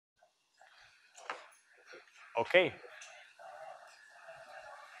Okay.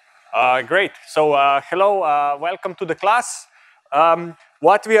 Great. So hello, welcome to the class.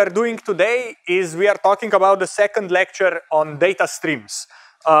 What we are doing today is we are talking about the second lecture on data streams.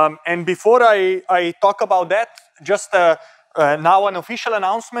 And before I talk about that, just now an official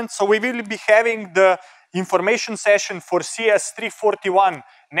announcement. So we will be having the information session for CS341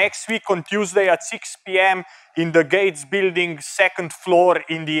 next week on Tuesday at 6 p.m. in the Gates building, second floor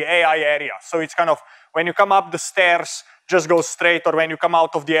in the AI area. So it's kind of when you come up the stairs, just go straight, or when you come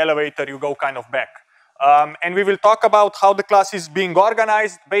out of the elevator, you go kind of back. And we will talk about how the class is being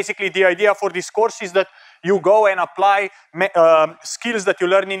organized. Basically, the idea for this course is that you go and apply skills that you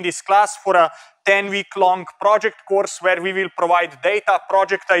learn in this class for a 10-week-long project course where we will provide data,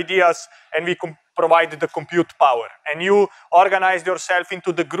 project ideas, and we provide the compute power. And you organize yourself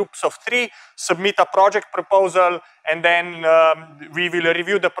into the groups of 3, submit a project proposal, and then we will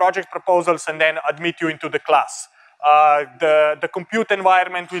review the project proposals and then admit you into the class. The compute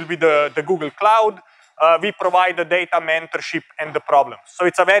environment will be the Google Cloud. We provide the data mentorship and the problems. So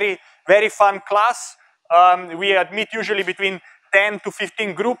it's a very, very fun class. We admit usually between 10 to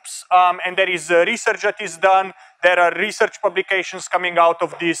 15 groups, and there is research that is done. There are research publications coming out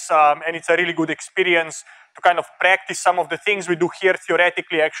of this, and it's a really good experience to kind of practice some of the things we do here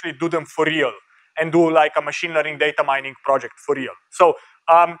theoretically, actually do them for real, and do like a machine learning data mining project for real. So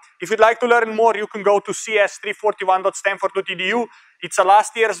if you'd like to learn more, you can go to cs341.stanford.edu. It's a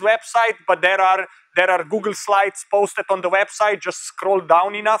last year's website, but there are Google Slides posted on the website. Just scroll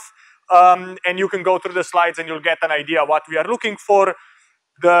down enough, and you can go through the slides and you'll get an idea what we are looking for.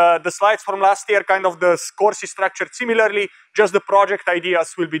 The slides from last year, kind of the course is structured similarly, just the project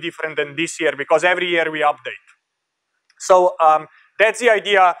ideas will be different than this year because every year we update. So that's the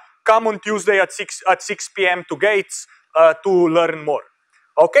idea. Come on Tuesday at 6 p.m. to Gates to learn more.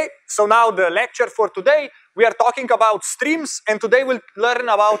 Okay, so now the lecture for today, we are talking about streams, and today we'll learn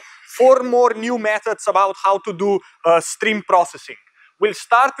about 4 more new methods about how to do stream processing. We'll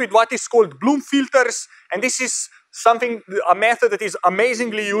start with what is called Bloom filters, and this is a method that is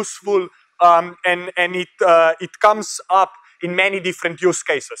amazingly useful, and it comes up in many different use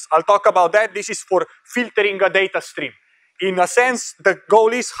cases. I'll talk about that. This is for filtering a data stream. In a sense, the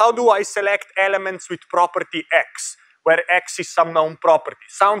goal is how do I select elements with property X, where X is some known property.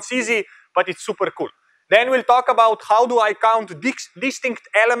 Sounds easy, but it's super cool. Then we'll talk about how do I count distinct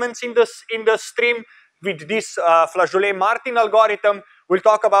elements in the stream with this Flageolet-Martin algorithm. We'll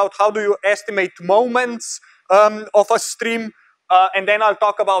talk about how do you estimate moments of a stream, and then I'll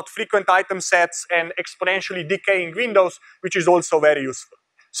talk about frequent item sets and exponentially decaying windows, which is also very useful.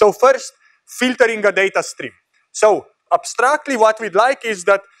 So first, filtering a data stream. So abstractly, what we'd like is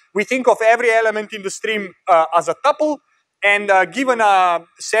that we think of every element in the stream as a tuple, and given a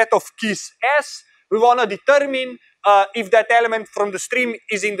set of keys S, we want to determine if that element from the stream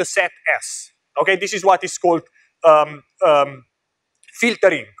is in the set S. Okay, this is what is called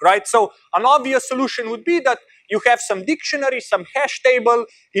filtering, right? So an obvious solution would be that you have some dictionary, some hash table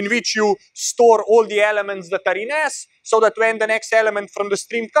in which you store all the elements that are in S, so that when the next element from the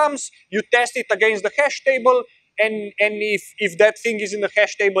stream comes, you test it against the hash table, and if that thing is in the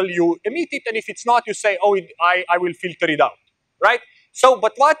hash table, you emit it, and if it's not, you say, oh, I will filter it out, right? So,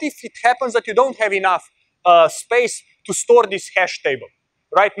 but what if it happens that you don't have enough space to store this hash table,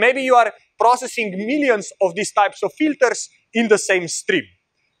 right? Maybe you are processing millions of these types of filters in the same stream.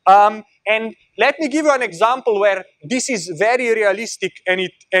 And let me give you an example where this is very realistic and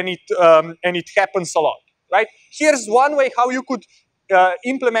it happens a lot, right? Here's one way how you could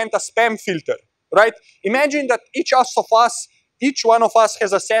implement a spam filter, right? Imagine that each one of us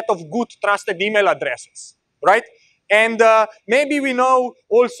has a set of good trusted email addresses, right? And maybe we know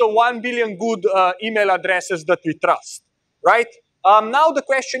also 1 billion good email addresses that we trust, right? Now the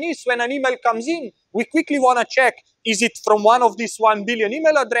question is, when an email comes in, we quickly want to check, is it from one of these 1 billion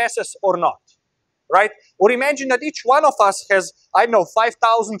email addresses or not, right? Or imagine that each one of us has, I don't know,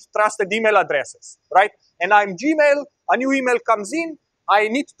 5,000 trusted email addresses, right? And I'm Gmail, a new email comes in, I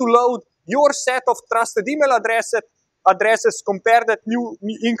need to load your set of trusted email addresses, compare that new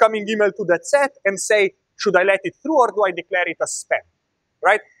incoming email to that set, and say, should I let it through or do I declare it as spam,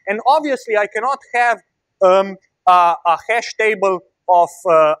 right? And obviously, I cannot have a hash table of,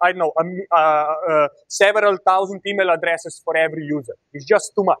 I don't know, several thousand email addresses for every user. It's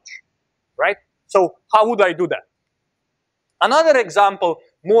just too much, right? So how would I do that? Another example,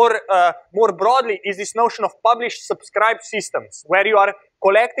 more broadly, is this notion of publish-subscribe systems, where you are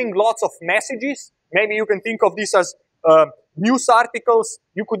collecting lots of messages. Maybe you can think of this as news articles.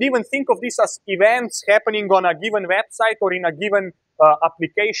 You could even think of this as events happening on a given website or in a given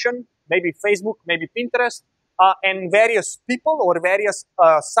application, maybe Facebook, maybe Pinterest. and various people or various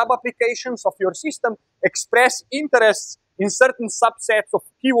sub-applications of your system express interests in certain subsets of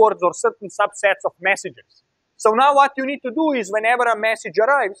keywords or certain subsets of messages. So now what you need to do is whenever a message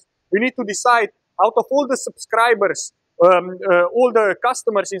arrives, you need to decide out of all the subscribers, all the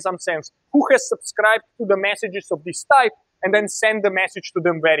customers in some sense, who has subscribed to the messages of this type, and then send the message to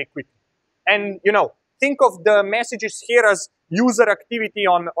them very quickly. And, you know, think of the messages here as user activity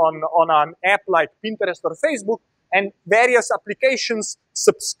on an app like Pinterest or Facebook, and various applications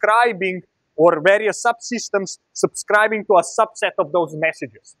subscribing or various subsystems subscribing to a subset of those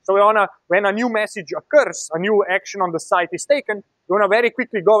messages. So when a new message occurs, a new action on the site is taken, you want to very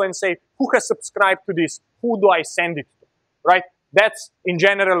quickly go and say, who has subscribed to this? Who do I send it to? Right? That's, in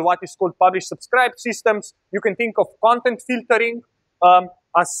general, what is called publish-subscribe systems. You can think of content filtering, a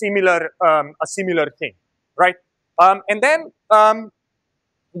similar thing, right? And then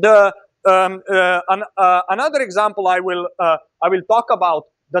another example I will talk about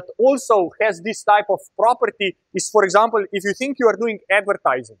that also has this type of property is, for example, if you think you are doing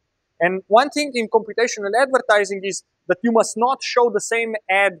advertising. And one thing in computational advertising is that you must not show the same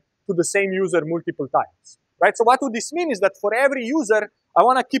ad to the same user multiple times, right? So what would this mean is that for every user, I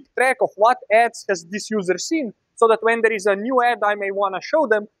want to keep track of what ads has this user seen, so that when there is a new ad I may want to show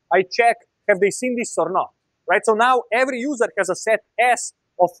them, I check, have they seen this or not, right? So now every user has a set S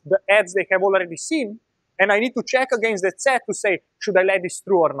of the ads they have already seen, and I need to check against that set to say, should I let this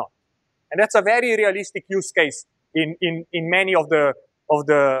through or not? And that's a very realistic use case in many of the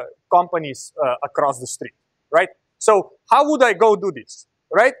companies across the street, right? So how would I go do this,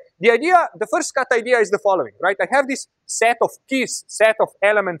 right? The first cut idea is the following, right? I have this set of keys, set of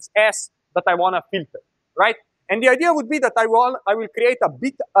elements S that I want to filter, right? And the idea would be that I will create a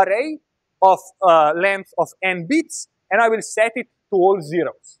bit array of length of n bits, and I will set it to all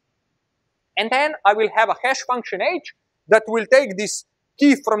zeros. And then I will have a hash function H that will take this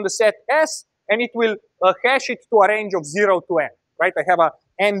key from the set S, and it will hash it to a range of 0 to n, right? I have a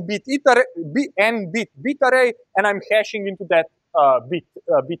n bit bit array, and I'm hashing into that bit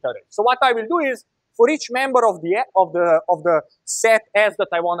array. So what I will do is, for each member of the set S that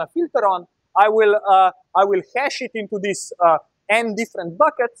I want to filter on, I will hash it into this n different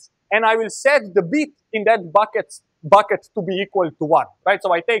buckets, and I will set the bit in that bucket to be equal to 1, right?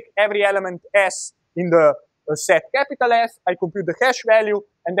 So I take every element S in the set capital S, I compute the hash value,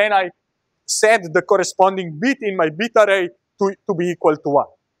 and then I set the corresponding bit in my bit array to be equal to 1.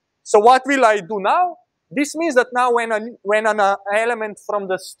 So what will I do now? This means that now when an element from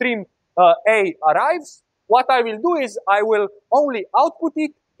the stream A arrives, what I will do is I will only output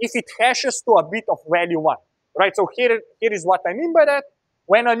it if it hashes to a bit of value 1, right? So here is what I mean by that.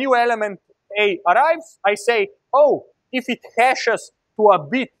 When a new element A arrives, I say, oh, if it hashes to a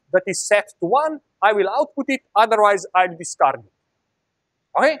bit that is set to 1, I will output it, otherwise I'll discard it.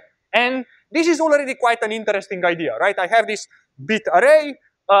 Okay? And this is already quite an interesting idea, right? I have this bit array.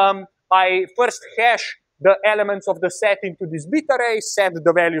 I first hash the elements of the set into this bit array, set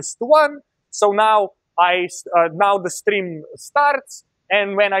the values to 1. So now the stream starts,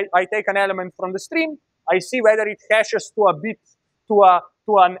 and when I take an element from the stream, I see whether it hashes to a bit to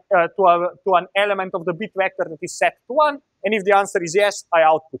an element of the bit vector that is set to 1, and if the answer is yes, I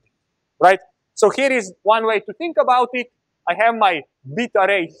output it, right? So here is one way to think about it. I have my bit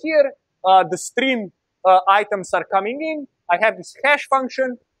array here. The stream items are coming in. I have this hash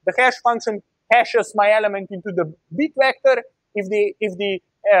function. The hash function hashes my element into the bit vector. If the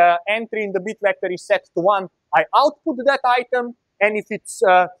entry in the bit vector is set to 1, I output that item, and if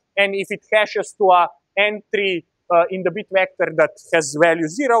it hashes to a entry in the bit vector that has value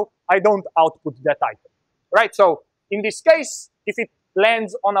 0, I don't output that item, right? So in this case, if it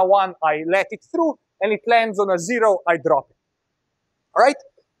lands on a 1, I let it through, and it lands on a 0, I drop it, all right?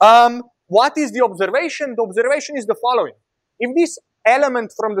 What is the observation? The observation is the following. If this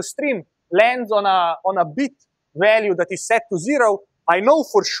element from the stream lands on a bit value that is set to 0, I know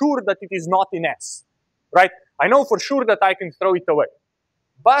for sure that it is not in S, right? I know for sure that I can throw it away.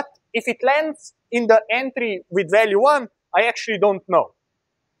 But if it lands in the entry with value 1, I actually don't know.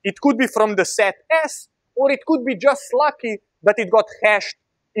 It could be from the set S, or it could be just lucky that it got hashed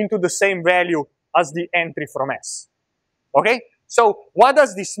into the same value as the entry from S. Okay? So what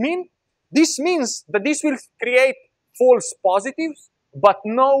does this mean? This means that this will create false positives, but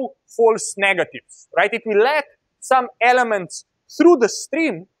no false negatives, right? It will let some elements through the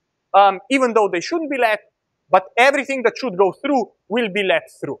stream, even though they shouldn't be let, but everything that should go through will be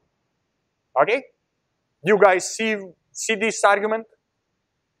let through. Okay? You guys see this argument?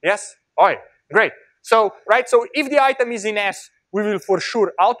 Yes? All right, great. So, right, so if the item is in S, we will for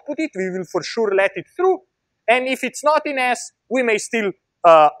sure output it, we will for sure let it through. And if it's not in S, we may still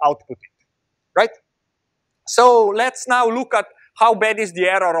output it, right? So let's now look at how bad is the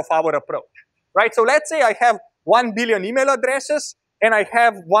error of our approach, right? So let's say I have 1 billion email addresses and I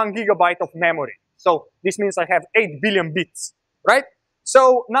have 1 gigabyte of memory. So this means I have 8 billion bits, right?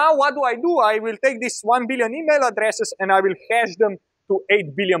 So now what do? I will take these 1 billion email addresses and I will hash them to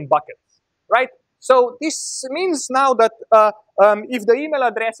 8 billion buckets, right? So this means now that if the email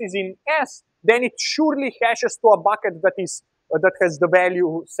address is in S, then it surely hashes to a bucket that has the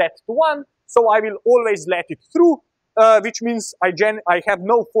value set to 1. So I will always let it through, which means I have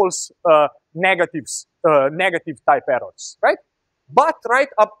no false negative type errors, right? But right,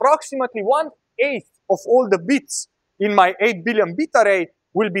 approximately 1/8 of all the bits in my 8 billion bit array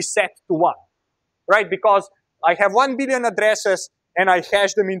will be set to 1, right? Because I have 1 billion addresses and I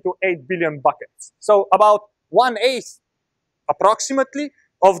hash them into 8 billion buckets. So about 1/8 approximately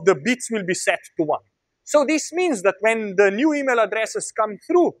of the bits will be set to 1. So this means that when the new email addresses come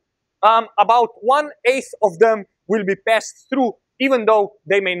through, about 1/8 of them will be passed through, even though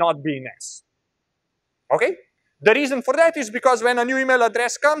they may not be in S. Okay? The reason for that is because when a new email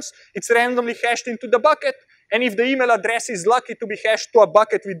address comes, it's randomly hashed into the bucket, and if the email address is lucky to be hashed to a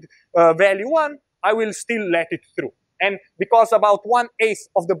bucket with value 1, I will still let it through. And because about 1/8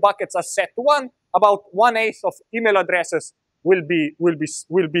 of the buckets are set to 1, about 1/8 of email addresses will be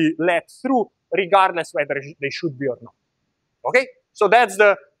let through, regardless whether they should be or not. Okay? So that's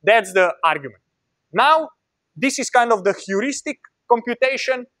the argument. Now, this is kind of the heuristic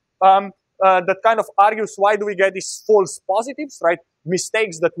computation that kind of argues why do we get these false positives, right?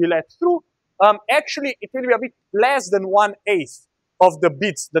 Mistakes that we let through. Actually, it will be a bit less than 1/8 of the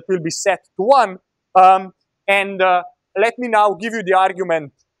bits that will be set to 1. Let me now give you the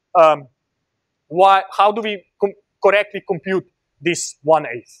argument how do we correctly compute this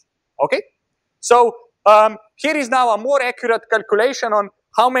 1/8. Okay? So here is now a more accurate calculation on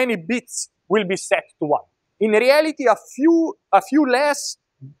how many bits will be set to 1. In reality, a few less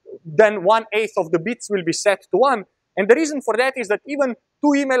than 1/8 of the bits will be set to 1. And the reason for that is that even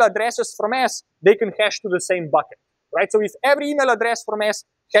 2 email addresses from S, they can hash to the same bucket, right? So if every email address from S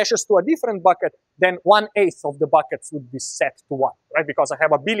hashes to a different bucket, then 1/8 of the buckets would be set to 1, right? Because I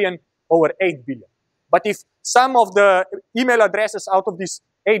have 1 billion over 8 billion. But if some of the email addresses out of this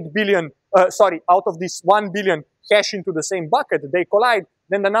 8 billion, out of this 1 billion hash into the same bucket, they collide,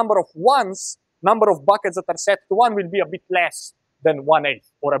 then the number of buckets that are set to 1 will be a bit less than 1/8,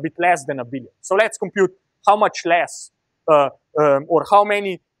 or a bit less than 1 billion. So let's compute how much less, or how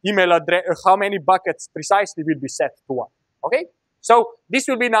many buckets precisely will be set to 1. Okay? So this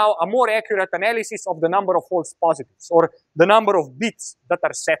will be now a more accurate analysis of the number of false positives, or the number of bits that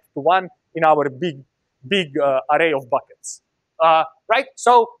are set to 1 in our big array of buckets. Right?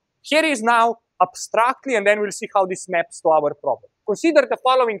 So here is now abstractly, and then we'll see how this maps to our problem. Consider the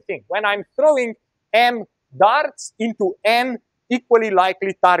following thing. When I'm throwing m darts into n equally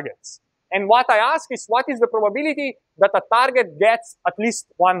likely targets. And what I ask is, what is the probability that a target gets at least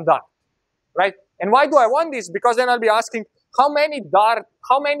 1 dart, right? And why do I want this? Because then I'll be asking, how many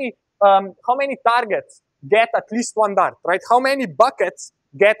targets get at least 1 dart, right? How many buckets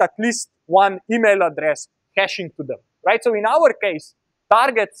get at least 1 email address hashing to them, right? So in our case,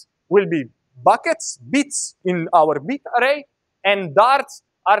 targets will be buckets, bits in our bit array, and darts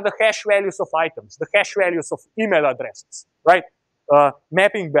are the hash values of items, the hash values of email addresses, right?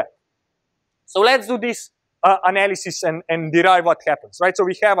 Mapping back. So let's do this analysis and derive what happens, right? So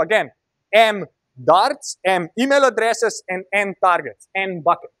we have, again, m darts, m email addresses, and n targets, n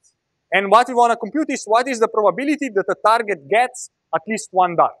buckets. And what we want to compute is what is the probability that a target gets at least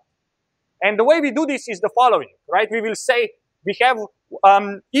 1 dart. And the way we do this is the following, right? We will say we have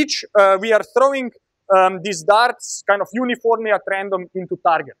we are throwing these darts kind of uniformly at random into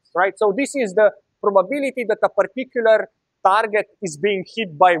targets, right? So this is the probability that a particular target is being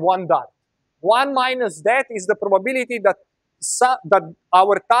hit by 1 dart. 1 minus that is the probability that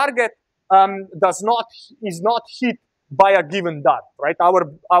our target is not hit by a given dart, right?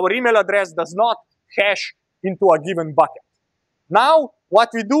 Our email address does not hash into a given bucket. Now, what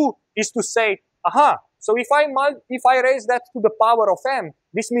we do is to say, so if I raise that to the power of m,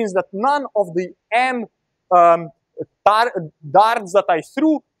 this means that none of the m darts that I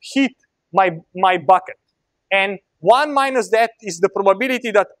threw hit my bucket. And 1 minus that is the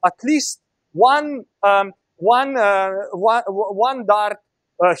probability that at least one dart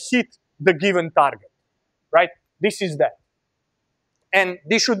hit the given target, right? This is that. And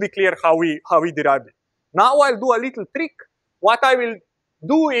this should be clear how we derived it. Now I'll do a little trick. What I will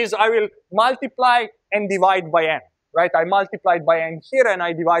do is I will multiply and divide by n. right? I multiplied by n here and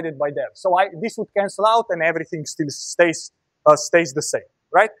I divided by there. So this would cancel out and everything still stays the same,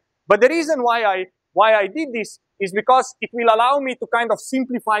 right? But the reason why I did this is because it will allow me to kind of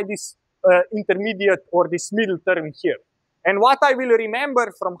simplify this intermediate or this middle term here. And what I will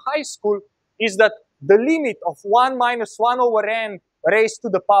remember from high school is that the limit of 1 minus 1 over n raised to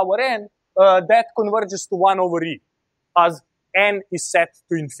the power n, that converges to 1 over e, as n is set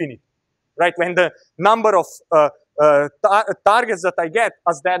to infinity, right? When the number of targets that I get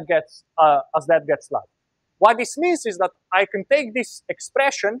as that gets large. What this means is that I can take this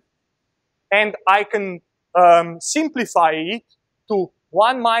expression and I can simplify it to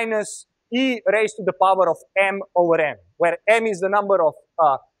 1 minus e raised to the power of m over n, where m is the number of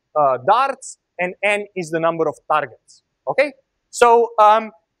darts and n is the number of targets. Okay? So,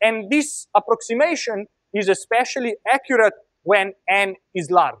 and this approximation is especially accurate when n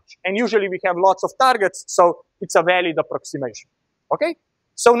is large. And usually we have lots of targets, so it's a valid approximation. Okay?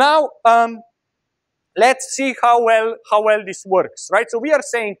 So now, let's see how well this works, right? So we are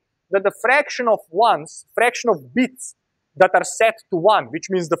saying that the fraction of bits that are set to 1, which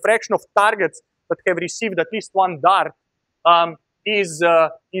means the fraction of targets that have received at least one dart, is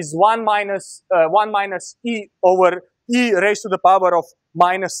 1 minus e over e raised to the power of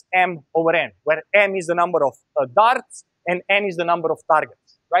minus m over n, where m is the number of darts and n is the number of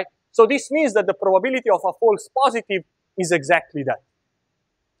targets, right? So this means that the probability of a false positive is exactly that.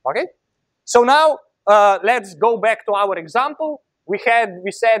 Okay? So now let's go back to our example. We said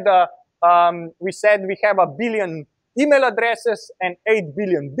we have 1 billion email addresses and 8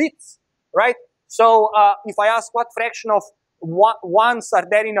 billion bits, right? So if I ask what fraction of ones are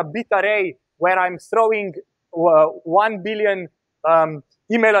there in a bit array where I'm throwing 1 billion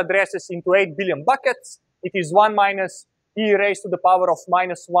email addresses into 8 billion buckets, it is 1 minus e raised to the power of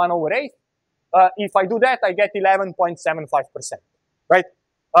minus 1 over 8. If I do that, I get 11.75%, right?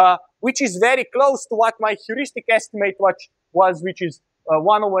 Which is very close to what my heuristic estimate was, which is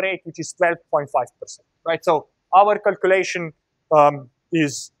 1 over 8, which is 12.5%, right? So our calculation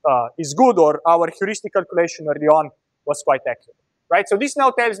is good, or our heuristic calculation early on was quite accurate, right? So this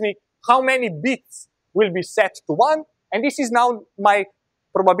now tells me how many bits will be set to 1, and this is now my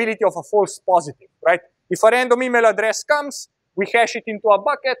probability of a false positive, right? If a random email address comes, we hash it into a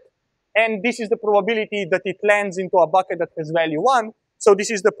bucket, and this is the probability that it lands into a bucket that has value 1. So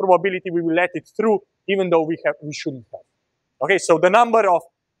this is the probability we will let it through, even though we shouldn't have. Okay, so the number of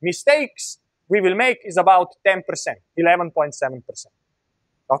mistakes we will make is about 10%, 11.7%.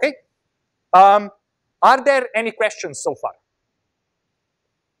 Okay? Are there any questions so far?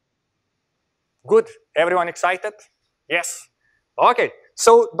 Good. Everyone excited? Yes. Okay.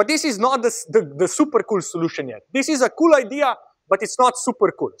 So, but this is not the super cool solution yet. This is a cool idea, but it's not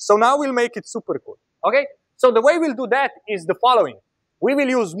super cool. So now we'll make it super cool. Okay? So the way we'll do that is the following. We will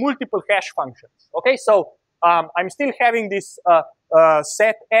use multiple hash functions. Okay? So I'm still having this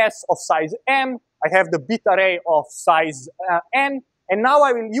set S of size M. I have the bit array of size N. And now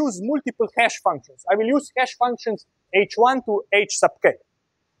I will use multiple hash functions. I will use hash functions H1 to H sub k.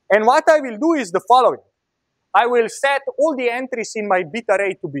 And what I will do is the following. I will set all the entries in my bit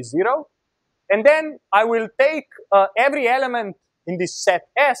array to be 0. And then I will take every element in this set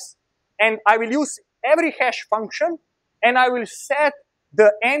S, and I will use every hash function, and I will set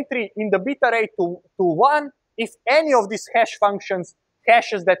the entry in the bit array to 1 if any of these hash functions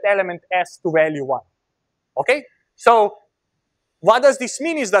hashes that element S to value 1. Okay? So what does this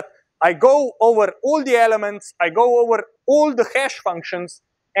mean is that I go over all the elements, I go over all the hash functions,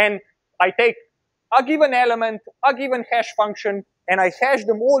 and I take a given element, a given hash function, and I hash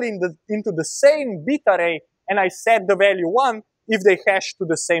them all into the same bit array, and I set the value 1 if they hash to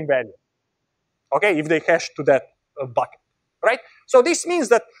the same value. Okay, if they hash to that bucket, right? So this means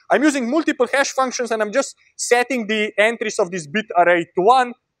that I'm using multiple hash functions, and I'm just setting the entries of this bit array to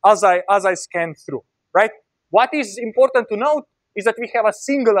 1 as I scan through, right? What is important to note is that we have a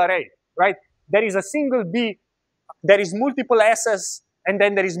single array, right? There is a single B, there is multiple S's, and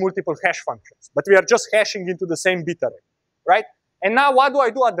then there is multiple hash functions. But we are just hashing into the same bit array, right? And now what do I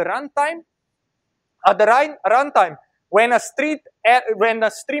do at the runtime? At the runtime, when a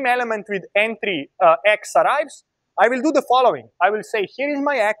stream element with entry X arrives, I will do the following. I will say, here is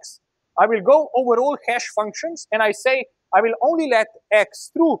my X. I will go over all hash functions, and I say, I will only let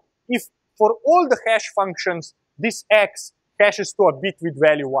X through if for all the hash functions, this X hashes to a bit with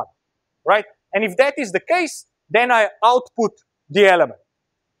value 1, right? And if that is the case, then I output the element,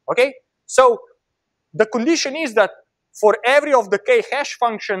 okay? So the condition is that for every of the k hash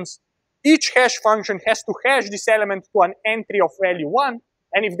functions, each hash function has to hash this element to an entry of value 1,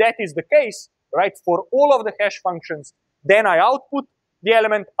 and if that is the case, right, for all of the hash functions, then I output the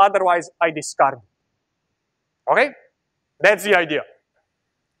element, otherwise I discard it. Okay? That's the idea.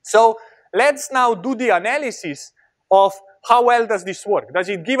 So let's now do the analysis of how well does this work. Does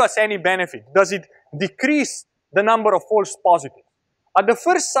it give us any benefit? Does it decrease the number of false positives? At the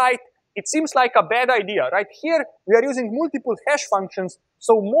first sight, it seems like a bad idea, right? Here, we are using multiple hash functions,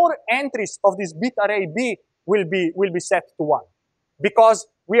 so more entries of this bit array B will be set to 1. Because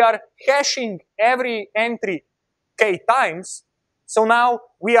we are hashing every entry k times, so now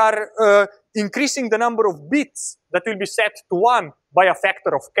we are increasing the number of bits that will be set to 1 by a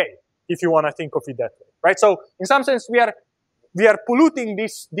factor of k, if you want to think of it that way, right? So in some sense, we are polluting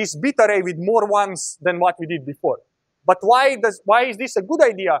this bit array with more ones than what we did before. But why is this a good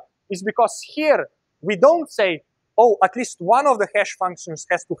idea? Is because here we don't say, oh, at least one of the hash functions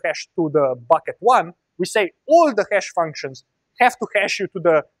has to hash to the bucket 1. We say all the hash functions have to hash you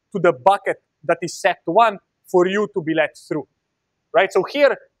to the bucket that is set to 1 for you to be let through, right? So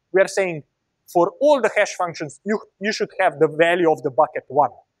here we are saying for all the hash functions, you should have the value of the bucket 1,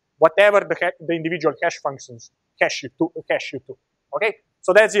 whatever the individual hash functions hash you to. Okay,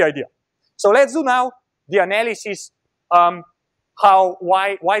 so that's the idea. So let's do now the analysis.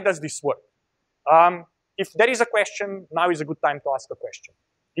 Why does this work? If there is a question, now is a good time to ask a question.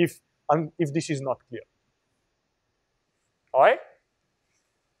 If this is not clear. All right.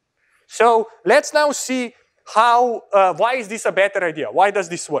 So let's now see why is this a better idea? Why does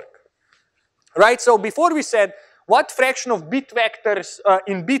this work? Right. So before we said what fraction of bit vectors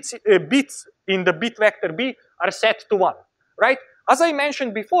bits in the bit vector B are set to 1. Right. As I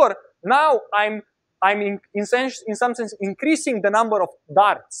mentioned before, now I'm in some sense increasing the number of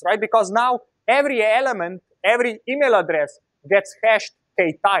darts, right? Because now every element, every email address gets hashed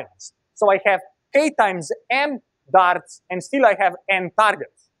k times. So I have k times m darts, and still I have n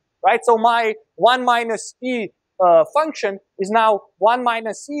targets, right? So my 1 minus e function is now 1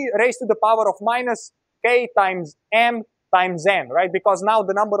 minus e raised to the power of minus k times m times n, right? Because now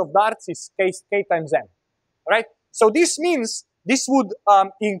the number of darts is k times n, right? So this means this would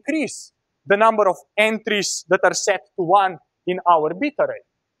increase the number of entries that are set to 1 in our bit array,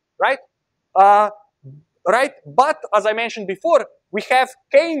 right? Right? But as I mentioned before, we have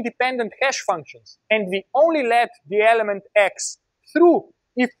k-independent hash functions, and we only let the element x through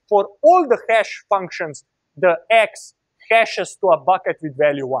if for all the hash functions, the x hashes to a bucket with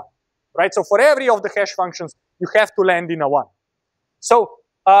value 1, right? So for every of the hash functions, you have to land in a 1. So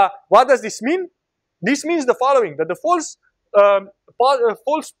what does this mean? This means the following, that the false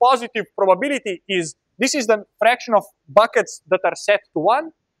positive probability is, this is the fraction of buckets that are set to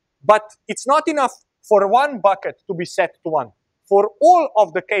 1, but it's not enough for one bucket to be set to 1. For all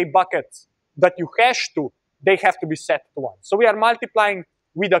of the k buckets that you hash to, they have to be set to 1. So we are multiplying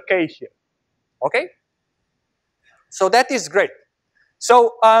with a k here, okay? So that is great.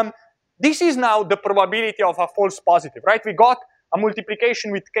 So this is now the probability of a false positive, right? We got a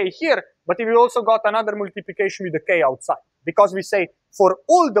multiplication with k here, but we also got another multiplication with the k outside, because we say for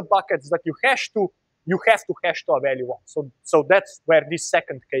all the buckets that you hash to, you have to hash to a value 1. So that's where this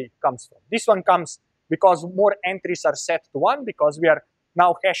second k comes from. This one comes because more entries are set to 1, because we are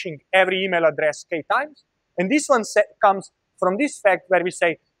now hashing every email address k times. And this one comes from this fact where we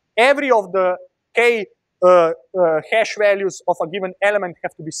say every of the k hash values of a given element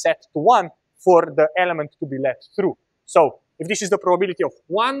have to be set to 1 for the element to be let through. So if this is the probability of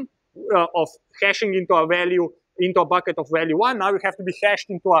 1 of hashing into a bucket of value 1, now you have to be hashed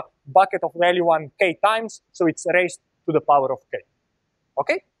into a bucket of value 1 k times, so it's raised to the power of k.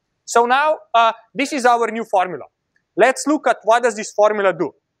 Okay? So now this is our new formula. Let's look at what does this formula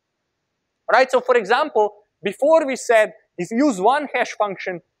do. Right? So for example, before we said if you use one hash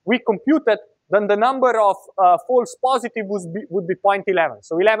function, we computed, then the number of false positive would be 0.11,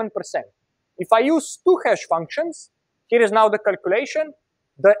 so 11%. If I use two hash functions, here is now the calculation,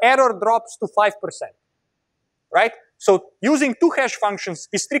 the error drops to 5%. Right? So using two hash functions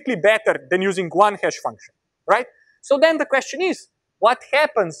is strictly better than using one hash function. Right? So then the question is, what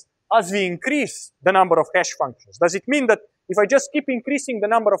happens as we increase the number of hash functions? Does it mean that if I just keep increasing the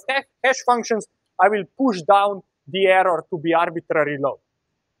number of hash functions, I will push down the error to be arbitrarily low?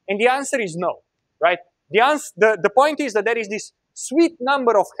 And the answer is no, right? The point is that there is this sweet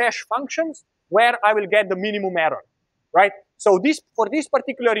number of hash functions where I will get the minimum error, right? So for this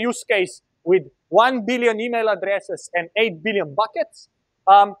particular use case with 1 billion email addresses and 8 billion buckets,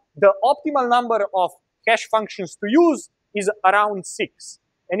 the optimal number of hash functions to use is around 6.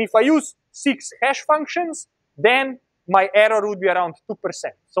 And if I use 6 hash functions, then my error would be around 2%.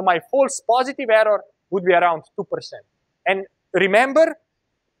 So my false positive error would be around 2%. And remember,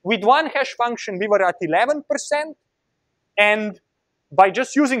 with one hash function, we were at 11%. And by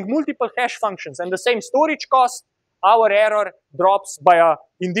just using multiple hash functions and the same storage cost, our error drops by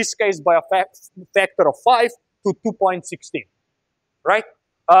in this case, by a factor of 5 to 2.16, right?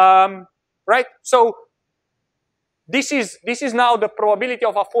 Right? So this is now the probability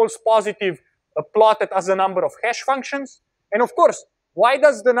of a false positive plotted as the number of hash functions. And of course, why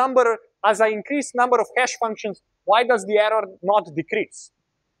does the number, as I increase number of hash functions, why does the error not decrease?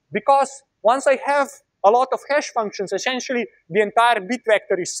 Because once I have a lot of hash functions, essentially the entire bit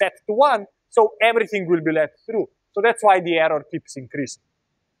vector is set to 1, so everything will be let through. So that's why the error keeps increasing,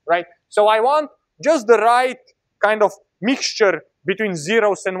 right? So I want just the right kind of mixture between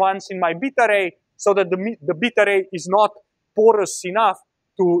zeros and ones in my bit array so that the bit array is not porous enough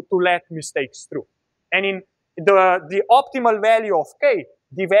to let mistakes through. And in the optimal value of k,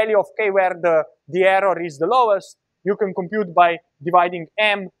 the value of k where the error is the lowest, you can compute by dividing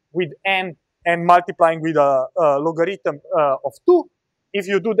m with n and multiplying with a logarithm of 2. If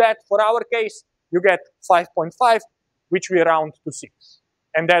you do that for our case, you get 5.5, which we round to 6.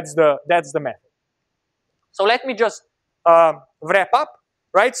 And that's the method. So let me just wrap up,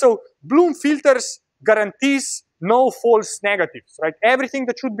 right? So Bloom filters guarantees no false negatives, right? Everything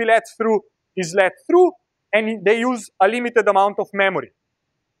that should be let through is let through, and they use a limited amount of memory.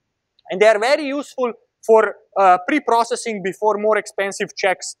 And they are very useful for pre-processing before more expensive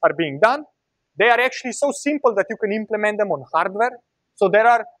checks are being done. They are actually so simple that you can implement them on hardware. So there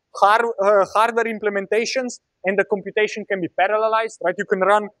are hardware implementations, and the computation can be parallelized, right? You can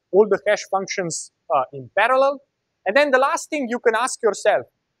run all the hash functions in parallel. And then the last thing you can ask yourself,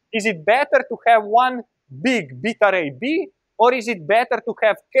 is it better to have one big bit array B, or is it better to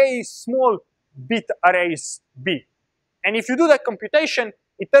have k small bit arrays B? And if you do that computation,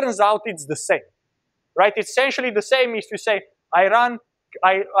 it turns out it's the same, right? It's essentially the same if you say, I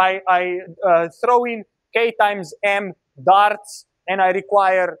throw in k times m darts, and I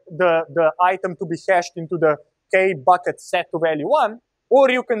require the item to be hashed into the k bucket set to value 1. Or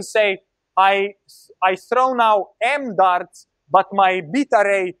you can say, I throw now m darts, but my bit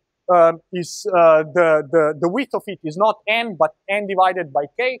array is the width of it is not n, but n divided by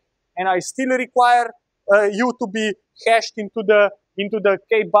k, and I still require you to be hashed into the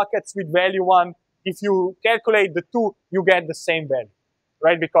k buckets with value 1. If you calculate the 2, you get the same value,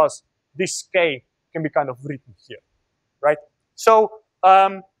 right? Because this k can be kind of written here, right? So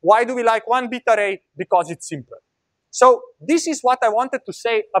why do we like one bit array? Because it's simpler. So this is what I wanted to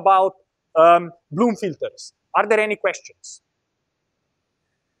say about Bloom filters. Are there any questions?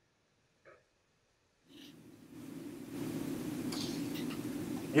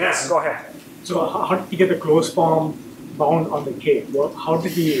 Yes, go ahead. So how did you get the closed form bound on the k? How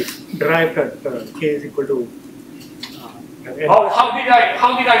did we derive that k is equal to? How did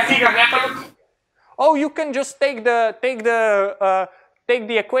I figure that out? Oh, you can just take the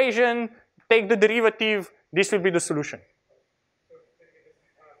equation, take the derivative. This will be the solution.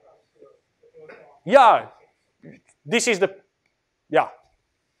 Yeah, this is the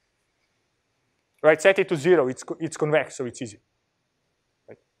right. Set it to 0. It's convex, so it's easy.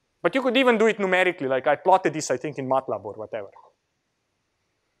 Right? But you could even do it numerically. Like I plotted this, I think, in MATLAB or whatever.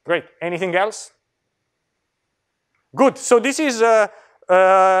 Great. Anything else? Good. So this is the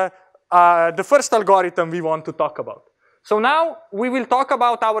first algorithm we want to talk about. So now we will talk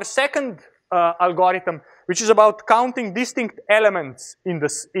about our second algorithm, which is about counting distinct elements in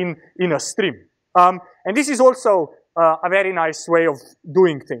a stream. And this is also a very nice way of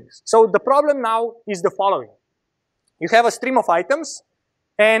doing things. So the problem now is the following: you have a stream of items,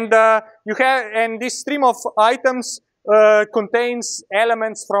 and this stream of items contains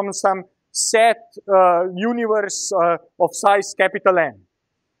elements from some set universe of size capital N.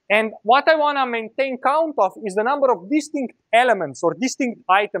 And what I want to maintain count of is the number of distinct elements or distinct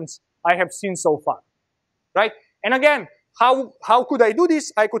items I have seen so far, right? And again, how could I do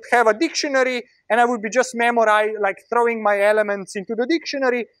this? I could have a dictionary, and I would be just throwing my elements into the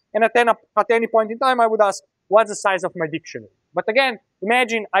dictionary, and at any point in time, I would ask, what's the size of my dictionary? But again,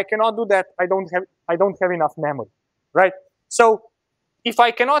 imagine I cannot do that. I don't have enough memory, right? So if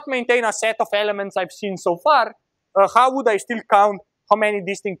I cannot maintain a set of elements I've seen so far, how would I still count how many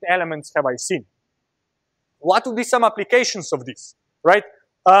distinct elements have I seen? What would be some applications of this, right?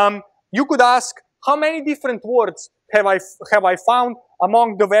 You could ask, how many different words have I found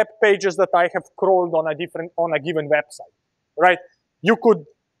among the web pages that I have crawled on a given website, right? You could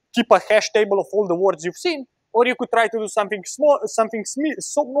keep a hash table of all the words you've seen, or you could try to do something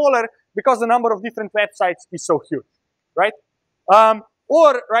smaller because the number of different websites is so huge, right?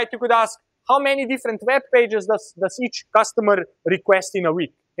 Or you could ask, how many different web pages does each customer request in a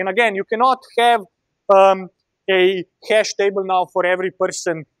week? And again, you cannot have a hash table now for every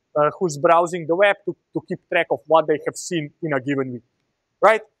person who's browsing the web to keep track of what they have seen in a given week,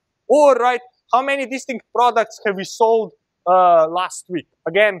 right? Or, right, how many distinct products have we sold last week?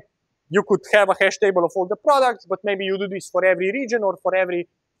 Again, you could have a hash table of all the products, but maybe you do this for every region or for every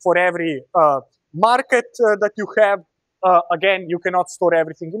market that you have. Again, you cannot store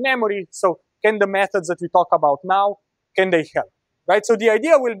everything in memory. So can the methods that we talk about now, can they help? Right? So the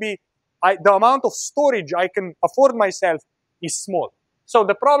idea will be the amount of storage I can afford myself is small. So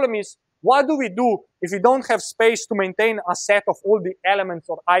the problem is, what do we do if we don't have space to maintain a set of all the elements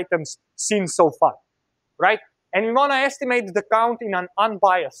or items seen so far, right? And we want to estimate the count in an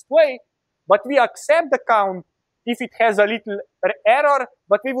unbiased way, but we accept the count if it has a little error,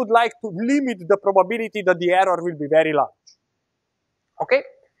 but we would like to limit the probability that the error will be very large. Okay?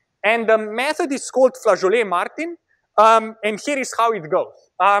 And the method is called Flageolet-Martin, and here is how it goes.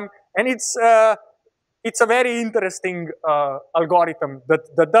 And it's a very interesting algorithm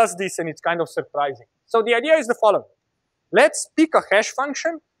that does this, and it's kind of surprising. So the idea is the following. Let's pick a hash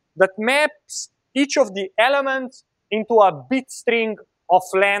function that maps each of the elements into a bit string of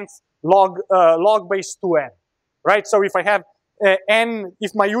length log base 2n, right? So if I have n,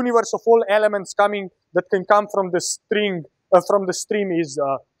 if my universe of all elements that can come from the string, from the stream is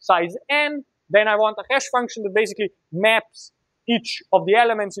size n, then I want a hash function that basically maps each of the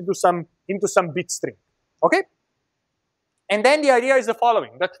elements into some bit string, okay? And then the idea is the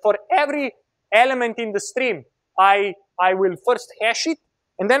following, that for every element in the stream, I will first hash it,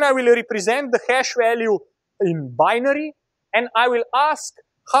 and then I will represent the hash value in binary, and I will ask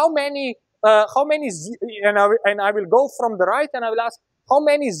and I will go from the right, and I will ask how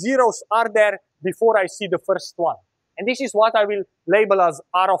many zeros are there before I see the first one. And this is what I will label as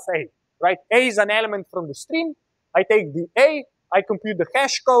R of A, right? A is an element from the stream. I take the A, I compute the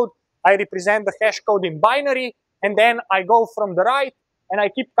hash code, I represent the hash code in binary, and then I go from the right, and I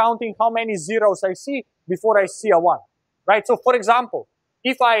keep counting how many zeros I see before I see a 1, right? So for example,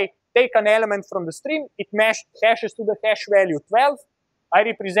 if I take an element from the stream, it hashes to the hash value 12. I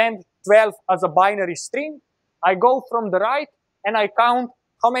represent 12 as a binary string. I go from the right, and I count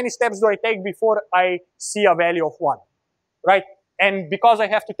how many steps do I take before I see a value of 1, right? And because I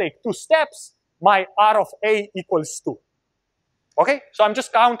have to take 2 steps, my R of A equals 2. Okay? So I'm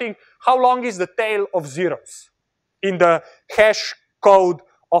just counting how long is the tail of zeros in the hash code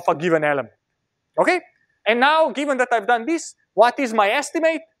of a given element. Okay? And now, given that I've done this, what is my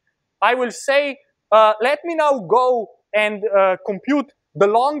estimate? I will say, let me now go and compute the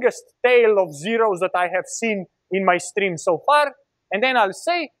longest tail of zeros that I have seen in my stream so far. And then I'll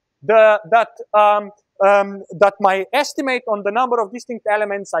say that my estimate on the number of distinct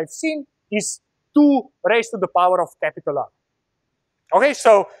elements I've seen is 2 raised to the power of capital R. Okay,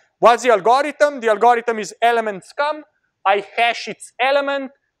 so what's the algorithm? The algorithm is elements come, I hash its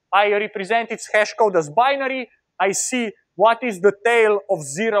element, I represent its hash code as binary, I see what is the tail of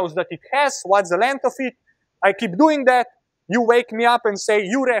zeros that it has, what's the length of it, I keep doing that, you wake me up and say,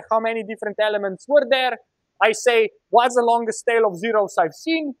 Jure, how many different elements were there? I say, what's the longest tail of zeros I've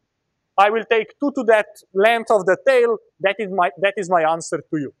seen? I will take 2 to that length of the tail, that is my answer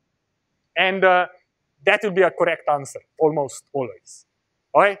to you. And that will be a correct answer, almost always.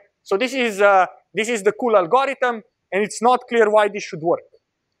 All right? So this is the cool algorithm, and it's not clear why this should work.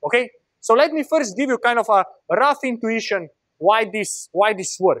 Okay? So let me first give you kind of a rough intuition why this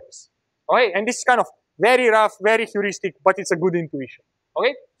works. Okay? And this is kind of very rough, very heuristic, but it's a good intuition.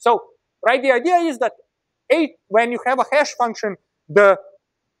 Okay? So, right, the idea is that when you have a hash function, the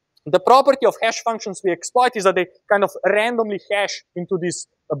property of hash functions we exploit is that they kind of randomly hash into these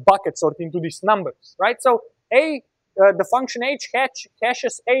buckets or into these numbers, right? So the function h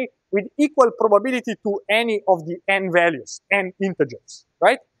hashes A with equal probability to any of the n values, n integers,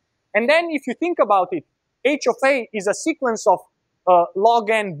 right? And then if you think about it, h of A is a sequence of log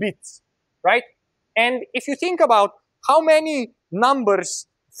n bits, right? And if you think about how many numbers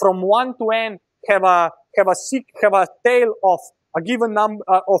from 1 to n have a tail of a given number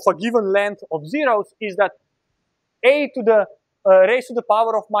of a given length of zeros, is that A to the raised to the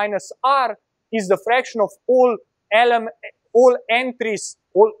power of minus r is the fraction of all entries,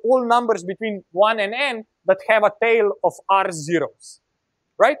 all numbers between 1 and n that have a tail of r zeros,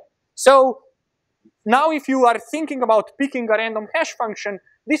 right? So now if you are thinking about picking a random hash function,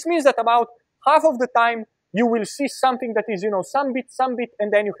 this means that about half of the time you will see something that is, some bit,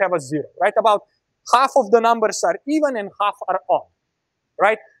 and then you have a 0, right? About half of the numbers are even and half are odd,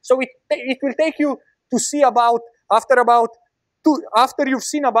 right? So it will take you to see about, after you've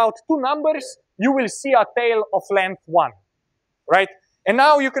seen about 2 numbers, you will see a tail of length 1, right? And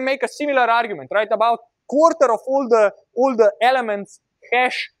now you can make a similar argument, right? About quarter of all the elements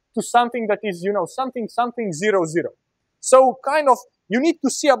hash to something that is, something 0 0. So kind of you need to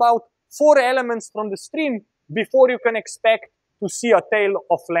see about 4 elements from the stream before you can expect to see a tail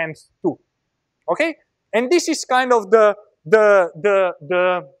of length 2. Okay? And this is kind of the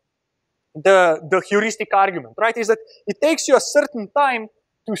heuristic argument, right? Is that it takes you a certain time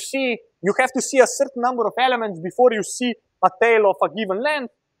to see, you have to see a certain number of elements before you see a tail of a given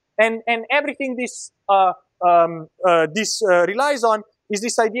length, and everything this relies on is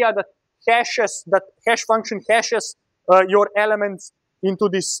this idea that hash function hashes your elements into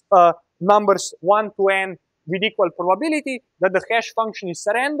these numbers 1 to n with equal probability, that the hash function is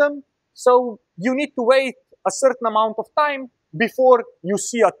random. So you need to wait a certain amount of time before you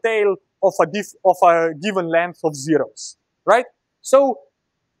see a tail of a given length of zeros, right? So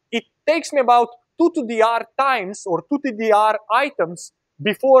it takes me about 2 to the r times or 2 to the r items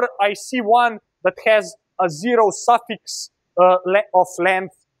before I see one that has a 0 suffix of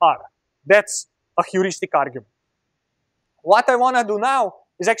length r. That's a heuristic argument. What I want to do now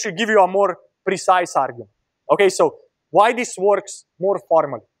is actually give you a more precise argument. Okay, so why this works more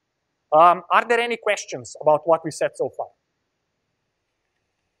formally? Are there any questions about what we said so far?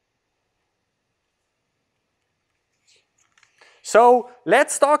 So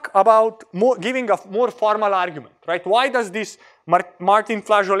let's talk about giving a more formal argument, right? Why does this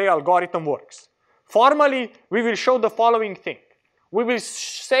Martin-Flageolet algorithm works? Formally, we will show the following thing. We will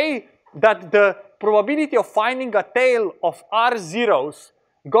say that the probability of finding a tail of r zeros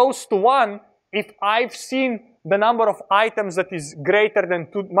goes to 1 if I've seen the number of items that is greater than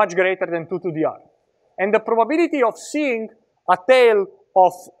much greater than 2 to the r. And the probability of seeing a tail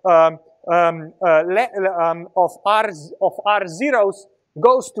of r zeros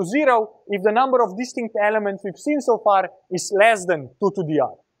goes to 0 if the number of distinct elements we've seen so far is less than 2 to the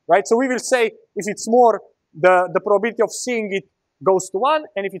r, right? So we will say if it's more, the probability of seeing it goes to 1,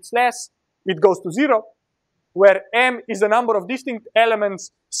 and if it's less, it goes to 0, where m is the number of distinct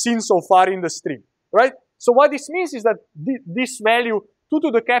elements seen so far in the stream, right? So what this means is that this value 2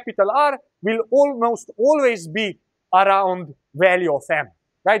 to the capital R will almost always be around value of m,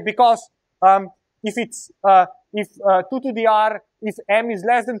 right? Because if it's if 2 to the r, if m is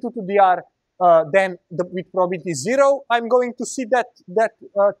less than 2 to the r, then with probability 0, I'm going to see that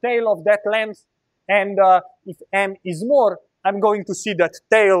tail of that length, and if m is more, I'm going to see that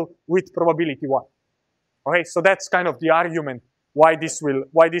tail with probability 1. Okay, so that's kind of the argument why this will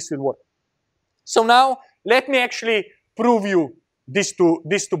work. So now let me actually prove you these two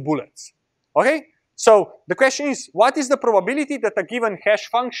bullets. Okay, so the question is, what is the probability that a given hash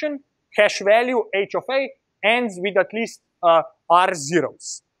function, hash value h of a, ends with at least r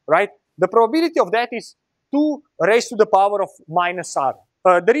zeros, right? The probability of that is 2 raised to the power of minus r.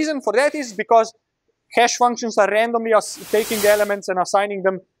 The reason for that is because hash functions are randomly taking elements and assigning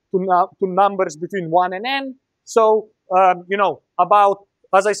them to numbers between 1 and n. So, about,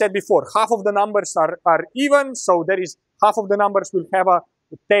 as I said before, half of the numbers are even. So there is half of the numbers will have a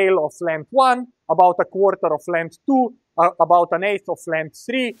tail of length 1, about a quarter of length 2, about an eighth of length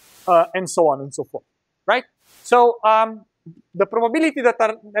 3, and so on and so forth, right? So the probability that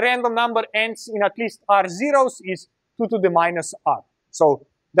a random number ends in at least r zeros is 2 to the minus r. So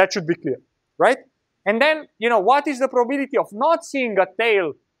that should be clear, right? And then, what is the probability of not seeing a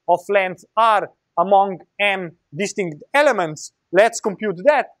tail of length r among m distinct elements? Let's compute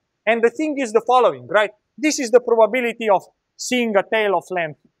that. And the thing is the following, right? This is the probability of seeing a tail of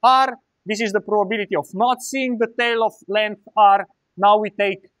length r. This is the probability of not seeing the tail of length r. Now we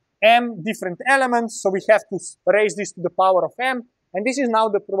take m different elements, so we have to raise this to the power of m. And this is now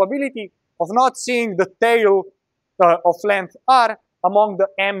the probability of not seeing the tail of length r among the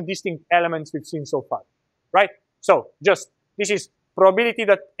m distinct elements we've seen so far, right? So just, this is probability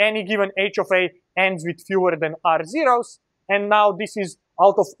that any given h of a ends with fewer than r zeros. And now this is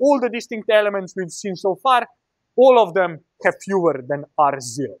out of all the distinct elements we've seen so far, all of them have fewer than r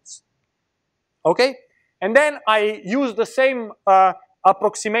zeros. Okay? And then I use the same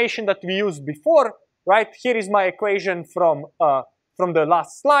approximation that we used before, right? Here is my equation from the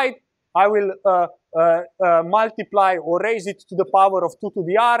last slide. I will multiply or raise it to the power of 2 to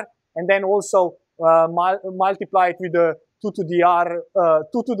the r, and then also multiply it with the 2 to the r,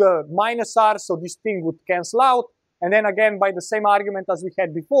 2 to the minus r, so this thing would cancel out. And then again, by the same argument as we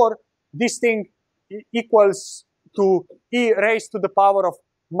had before, this thing equals to e raised to the power of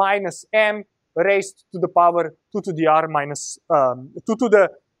minus m raised to the power 2 to the r minus 2 to the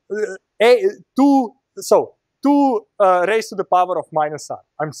 2 raised to the power of minus r.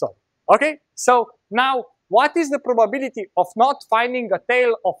 I'm sorry. Okay, so now what is the probability of not finding a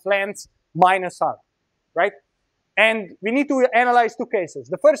tail of length minus r, right? And we need to analyze two cases.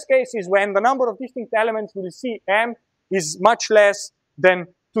 The first case is when the number of distinct elements we'll see m is much less than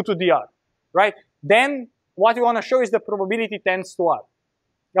 2 to the r, right? Then what we want to show is the probability tends to 1.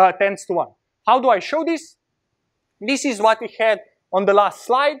 How do I show this? This is what we had on the last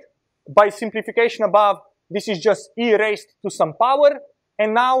slide. By simplification above, this is just e raised to some power.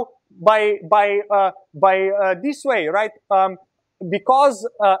 And now by this way, right? Because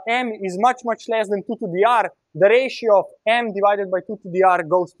m is much less than 2 to the r, the ratio of m divided by 2 to the r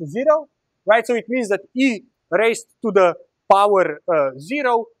goes to 0, right? So it means that e raised to the power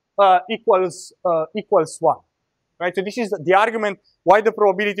 0 equals 1, right? So this is the argument why the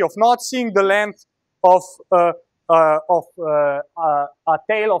probability of not seeing the length of a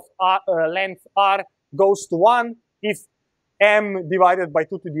tail of length r goes to 1 if m divided by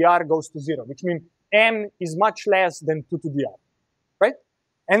 2 to the r goes to 0, which means m is much less than 2 to the r, right?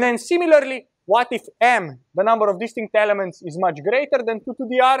 And then similarly, what if m, the number of distinct elements, is much greater than 2 to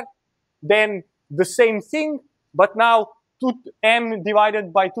the r? Then the same thing, but now m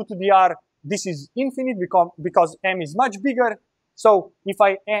divided by 2 to the r, this is infinite because m is much bigger. So if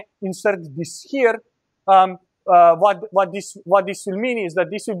I insert this here, what this will mean is that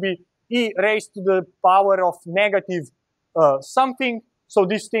this will be e raised to the power of negative something. So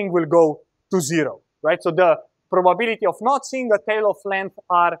this thing will go to 0, right? So the probability of not seeing a tail of length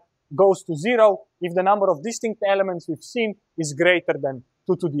r goes to 0 if the number of distinct elements we've seen is greater than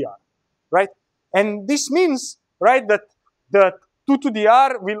 2 to the r, right? And this means, right, that the 2 to the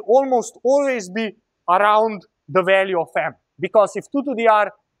r will almost always be around the value of m. Because if 2 to the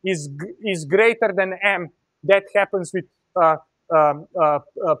r is greater than m, that happens with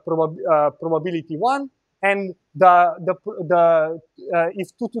probability 1. And if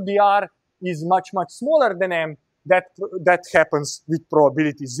 2 to the r is much smaller than m, that happens with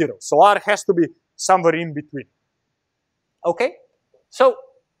probability 0. So r has to be somewhere in between. Okay? So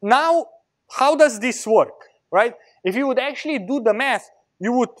now, how does this work, right? If you would actually do the math,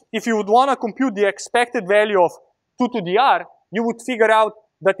 if you would want to compute the expected value of 2 to the r, you would figure out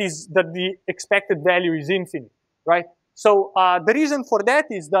that the expected value is infinite, right? So the reason for that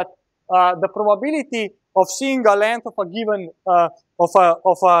is that the probability of seeing a length of a given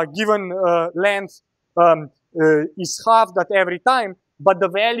length is halved at every time, but the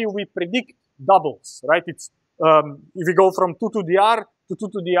value we predict doubles, right? It's if we go from 2 to the r to 2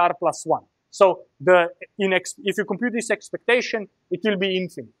 to the r plus 1. So if you compute this expectation, it will be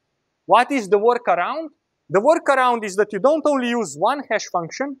infinite. What is the workaround? The workaround is that you don't only use one hash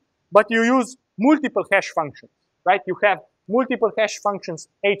function, but you use multiple hash functions, right? You have multiple hash functions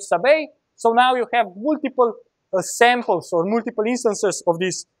h sub a. So now you have multiple samples or multiple instances of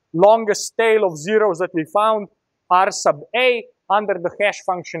this longest tail of zeros that we found, r sub a, under the hash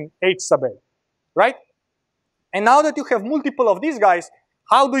function h sub a, right? And now that you have multiple of these guys,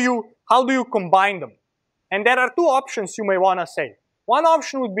 how do you combine them? And there are two options you may want to say. One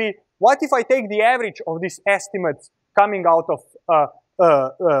option would be, what if I take the average of these estimates coming out of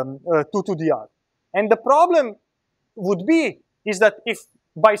 2 to the r? And the problem would be is that if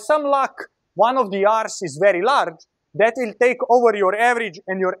by some luck one of the r's is very large, that will take over your average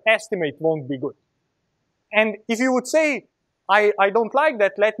and your estimate won't be good. And if you would say, I don't like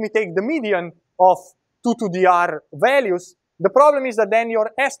that, let me take the median of 2 to the r values, the problem is that then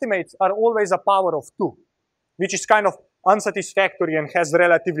your estimates are always a power of 2, which is kind of unsatisfactory and has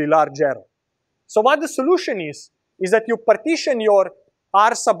relatively large error. So what the solution is that you partition your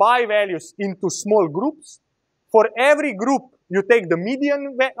r sub I values into small groups. For every group, you take the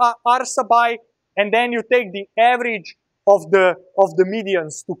median r sub I, and then you take the average of the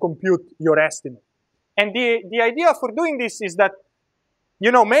medians to compute your estimate. And the idea for doing this is that,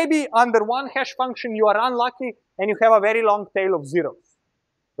 you know, maybe under one hash function you are unlucky and you have a very long tail of zeros,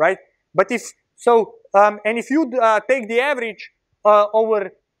 right? But if so, and if you take the average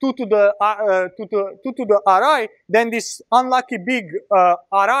over 2 to the ri, then this unlucky big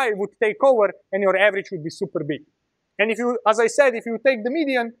ri would take over and your average would be super big. And if you, as I said, if you take the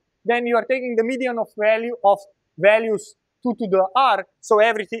median, then you are taking the median of values 2 to the r, so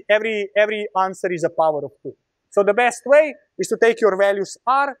every answer is a power of 2. So the best way is to take your values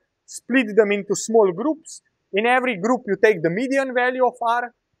r, split them into small groups. In every group, you take the median value of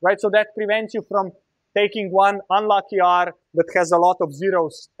r, right? So that prevents you from taking one unlucky r that has a lot of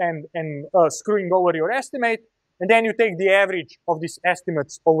zeros and screwing over your estimate. And then you take the average of these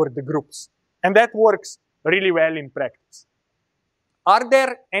estimates over the groups. And that works really well in practice. Are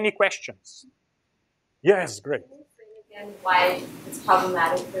there any questions? Yes, great. Can you explain again why it's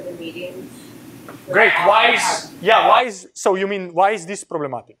problematic for the medians? Great. So you mean, why is this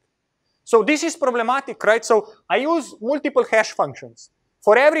problematic? So this is problematic, right? So I use multiple hash functions.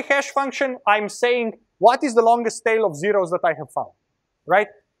 For every hash function, I'm saying what is the longest tail of zeros that I have found, right?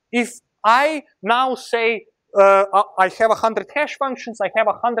 If I now say I have 100 hash functions, I have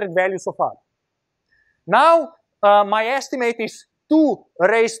 100 values of r. Now my estimate is 2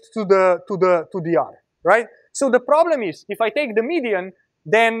 raised to the r, right? So the problem is, if I take the median,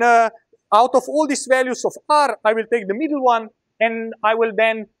 then out of all these values of r, I will take the middle one, and I will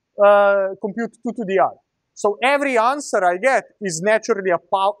then compute 2 to the r. So every answer I get is naturally a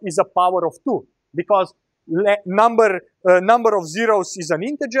power of 2, because number of zeros is an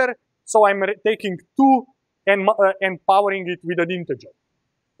integer. So I'm taking 2 and powering it with an integer,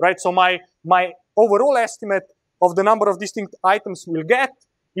 right? So my overall estimate of the number of distinct items we'll get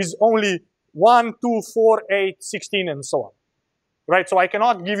is only 1, 2, 4, 8, 16, and so on, right? So I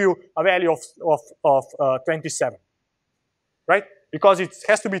cannot give you a value of 27, right? Because it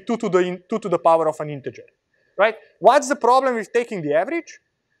has to be 2 to the power of an integer, right? What's the problem with taking the average?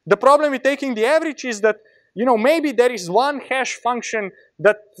 The problem with taking the average is that, you know, maybe there is one hash function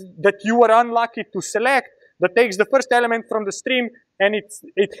that you were unlucky to select that takes the first element from the stream and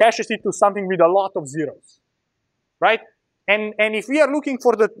it hashes it to something with a lot of zeros, right? And if we are looking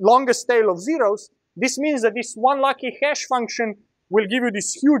for the longest tail of zeros, this means that this one lucky hash function will give you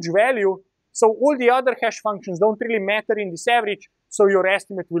this huge value. So all the other hash functions don't really matter in this average, so your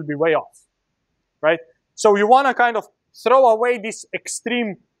estimate will be way off, right? So you want to kind of throw away this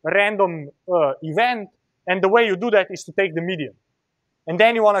extreme random event, and the way you do that is to take the median. And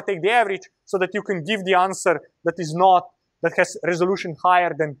then you want to take the average so that you can give the answer that has resolution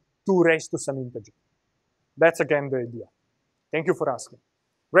higher than 2 raised to some integer. That's again the idea. Thank you for asking.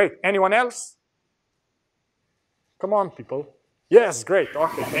 Great. Anyone else? Come on, people. Yes, great.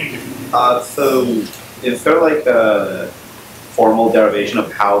 Okay, thank you. So is there like a formal derivation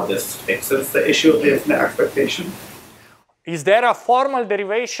of how this fixes the issue of the infinite expectation? Is there a formal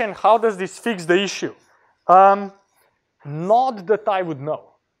derivation? How does this fix the issue? Not that I would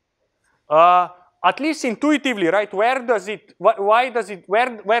know. At least intuitively, right? Where do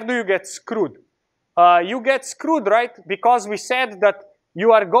you get screwed? You get screwed, right? Because we said that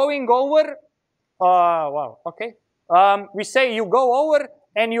you are going over, wow, okay. We say you go over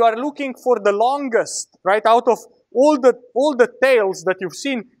and you are looking for the longest, right? Out of all the tails that you've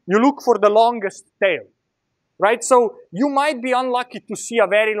seen, you look for the longest tail, right? So you might be unlucky to see a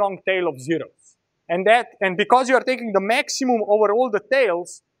very long tail of zeros. And because you are taking the maximum over all the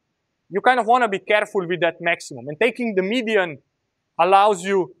tails, you kind of want to be careful with that maximum. And taking the median allows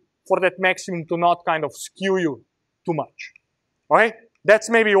you for that maximum to not kind of skew you too much. Okay? That's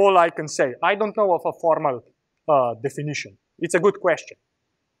maybe all I can say. I don't know of a formal definition. It's a good question.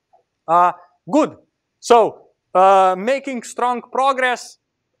 Good. So, making strong progress.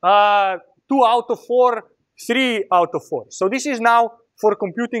 2 out of 4, 3 out of 4. So this is now for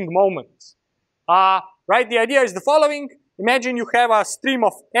computing moments. Right? The idea is the following. Imagine you have a stream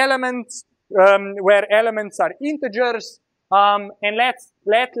of elements where elements are integers. And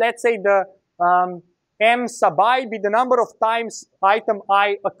let's say the m sub I be the number of times item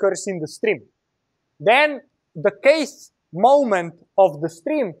I occurs in the stream. Then the kth moment of the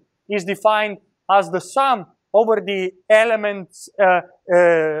stream is defined as the sum over the elements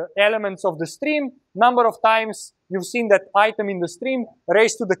of the stream, number of times you've seen that item in the stream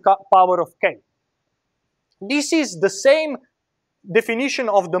raised to the power of k. This is the same definition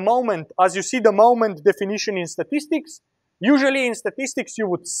of the moment as you see the moment definition in statistics. Usually in statistics you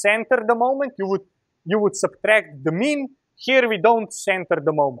would center the moment, you would subtract the mean. Here we don't center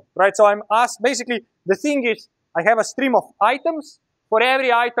the moment, right? So I'm asked, basically the thing is I have a stream of items. For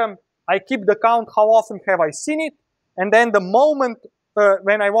every item I keep the count, how often have I seen it, and then the moment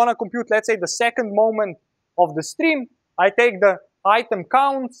when I want to compute, let's say the second moment of the stream, I take the item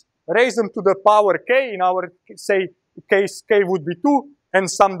counts, raise them to the power k, in our case k would be 2, and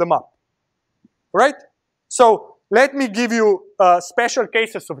sum them up, right? So let me give you special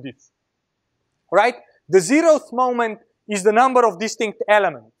cases of this, right? The 0th moment is the number of distinct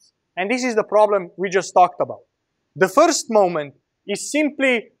elements, and this is the problem we just talked about. The first moment is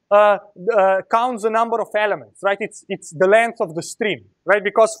simply counts the number of elements, right? It's the length of the stream, right?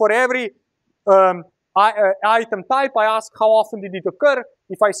 Because for every item type, I ask how often did it occur.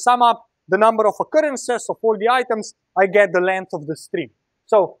 If I sum up the number of occurrences of all the items, I get the length of the stream.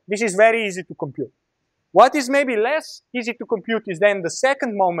 So this is very easy to compute. What is maybe less easy to compute is then the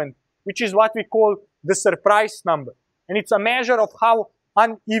second moment, which is what we call the surprise number. And it's a measure of how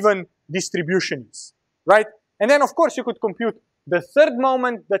uneven distribution is, right? And then, of course, you could compute the third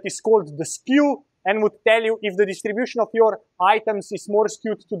moment that is called the skew and would tell you if the distribution of your items is more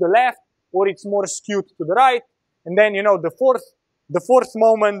skewed to the left or it's more skewed to the right. And then, you know, the fourth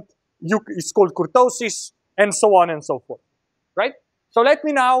moment is called kurtosis, and so on and so forth, right? So let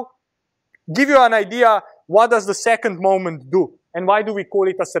me now give you an idea what does the second moment do and why do we call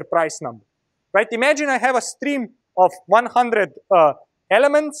it a surprise number, right? Imagine I have a stream of 100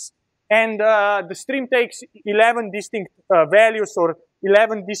 elements, and the stream takes 11 distinct values, or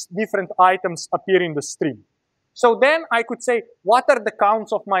 11 different items appear in the stream. So then I could say, what are the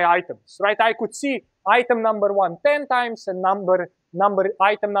counts of my items, right? I could see item number 1 10 times, and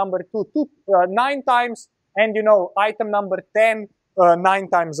item number 2 9 times, and you know, item number 10 9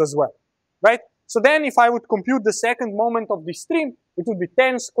 times as well, right? So then if I would compute the second moment of the stream, it would be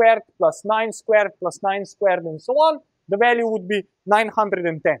 10 squared plus 9 squared plus 9 squared and so on. The value would be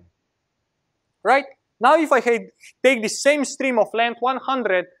 910, right? Now if I take the same stream of length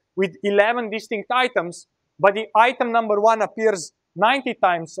 100 with 11 distinct items, but the item number 1 appears 90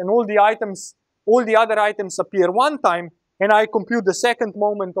 times and all the other items appear 1 time, and I compute the second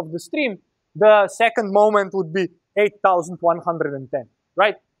moment of the stream, the second moment would be 8,110,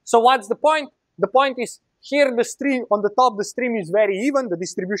 right? So what's the point? The point is, here the stream, on the top, the stream is very even, the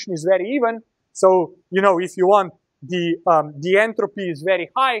distribution is very even. So, you know, if you want, the entropy is very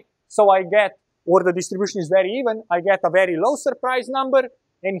high, so I get, or the distribution is very even, I get a very low surprise number.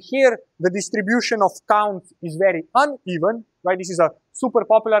 And here, the distribution of count is very uneven, right? This is a super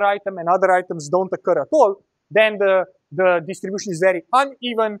popular item and other items don't occur at all. Then the distribution is very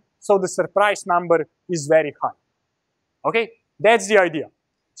uneven, so the surprise number is very high. Okay, that's the idea.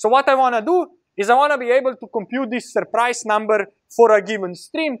 So what I want to do is I want to be able to compute this surprise number for a given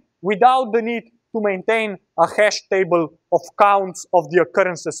stream without the need to maintain a hash table of counts of the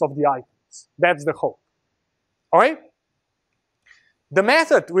occurrences of the items. That's the hope. All right? The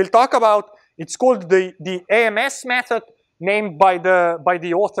method we'll talk about, it's called the AMS method, named by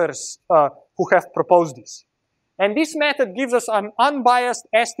the authors who have proposed this. And this method gives us an unbiased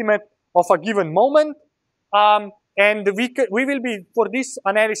estimate of a given moment. And we will be, for this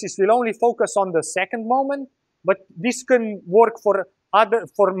analysis, we'll only focus on the second moment, but this can work for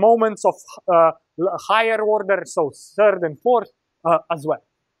moments of higher order, so third and fourth as well.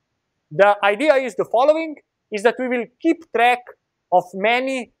 The idea is the following, is that we will keep track of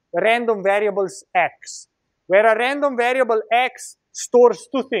many random variables x, where a random variable x stores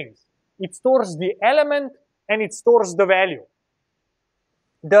two things. It stores the element and it stores the value.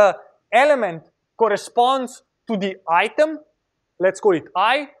 The element corresponds to the item, let's call it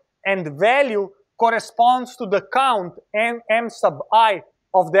I, and value corresponds to the count m sub I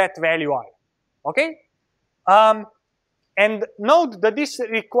of that value I. Okay? And note that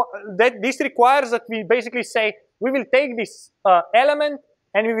this requires that we basically say we will take this element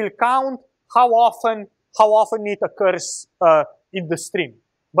and we will count how often it occurs in the stream.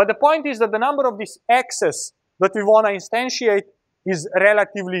 But the point is that the number of these x's that we want to instantiate is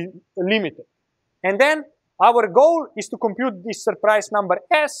relatively limited. And then our goal is to compute this surprise number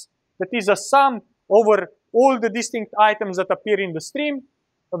s, that is a sum over all the distinct items that appear in the stream,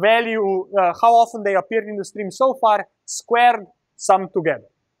 value, how often they appeared in the stream so far, squared, summed together.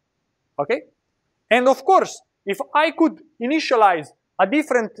 Okay? And of course, if I could initialize a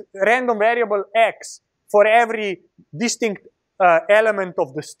different random variable x for every distinct element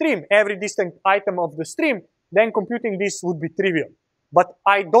of the stream, every distinct item of the stream, then computing this would be trivial. But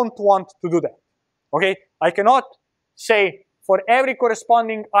I don't want to do that. Okay? I cannot say for every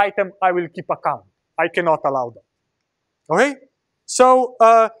corresponding item I will keep a count. I cannot allow that. Okay? So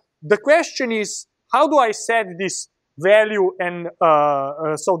the question is, how do I set this value and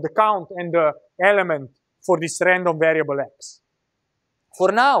so the count and the element for this random variable x?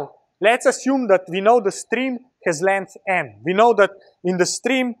 For now, let's assume that we know the stream has length n. We know that in the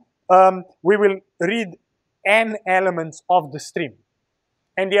stream we will read n elements of the stream.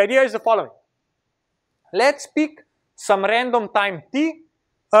 And the idea is the following. Let's pick some random time t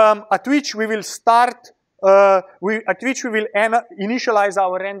at which we will start, at which we will initialize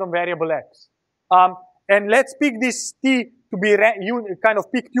our random variable x. And let's pick this t to be kind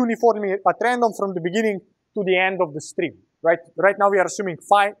of picked uniformly at random from the beginning to the end of the stream. Right now we are assuming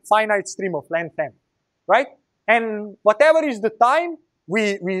finite stream of length n. Right? And whatever is the time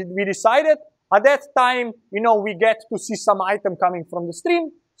we decided, at that time, you know, we get to see some item coming from the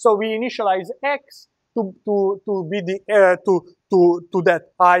stream. So we initialize x to be the to that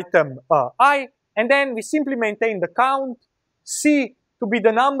item I, and then we simply maintain the count c to be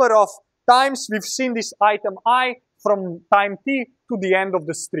the number of times we've seen this item I from time t to the end of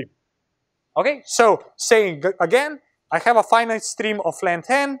the stream. Okay, so saying again, I have a finite stream of length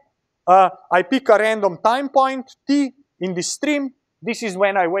n. I pick a random time point t in this stream. This is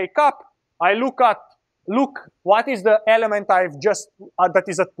when I wake up. I look what is the element I've just that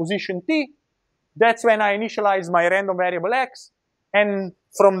is at position t. That's when I initialize my random variable x. And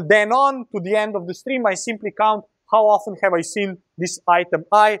from then on to the end of the stream, I simply count how often have I seen this item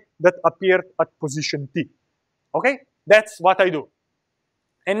I that appeared at position t. Okay? That's what I do.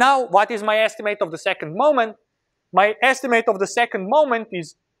 And now, what is my estimate of the second moment? My estimate of the second moment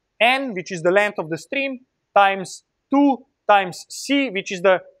is n, which is the length of the stream, times 2 times c, which is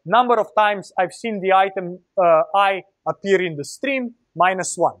the number of times I've seen the item I appear in the stream,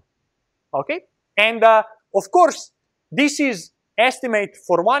 minus 1. Okay? And of course, this is estimate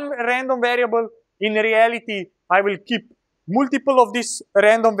for one random variable. In reality, I will keep multiple of these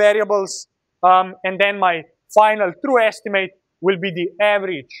random variables, and then my final true estimate will be the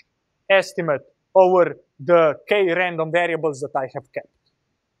average estimate over the k random variables that I have kept.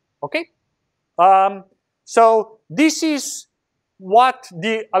 Okay? So this is what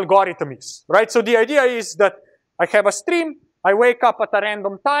the algorithm is, right? So the idea is that I have a stream, I wake up at a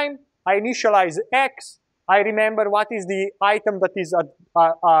random time, I initialize x, I remember what is the item that is at,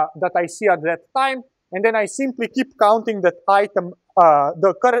 that I see at that time, and then I simply keep counting that item,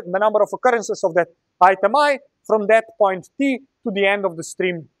 the number of occurrences of that item I from that point t to the end of the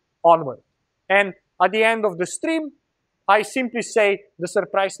stream onward. And at the end of the stream, I simply say the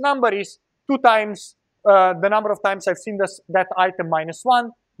surprise number is 2 times the number of times I've seen that item minus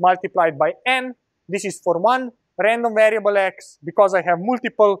 1 multiplied by n. This is for one random variable x. Because I have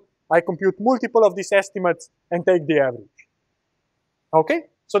multiple, I compute multiple of these estimates and take the average. Okay?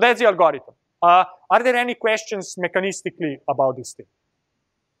 So that's the algorithm. Are there any questions mechanistically about this thing?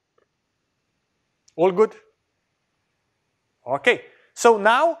 All good? Okay. So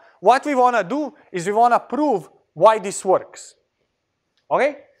now what we want to do is we want to prove why this works.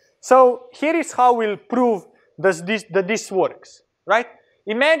 Okay? So here is how we'll prove that this works, right?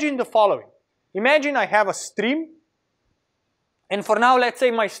 Imagine the following. Imagine I have a stream, and for now, let's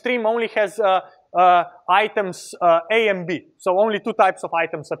say my stream only has items A and B. So only 2 types of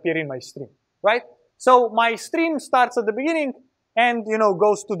items appear in my stream, right? So my stream starts at the beginning and,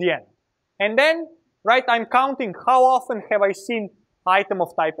 goes to the end. And then, right, I'm counting how often have I seen item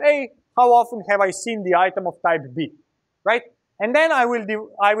of type A, how often have I seen the item of type B, right? And then I will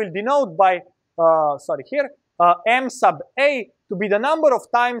denote by, m sub A to be the number of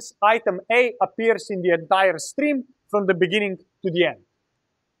times item A appears in the entire stream from the beginning to the end,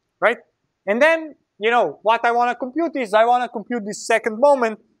 right? And then, what I want to compute is I want to compute this second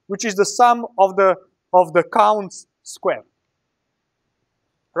moment, which is the sum of the counts squared,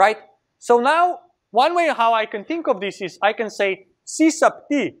 right? So now, one way how I can think of this is I can say C sub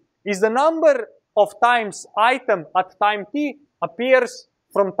t is the number of times item at time t appears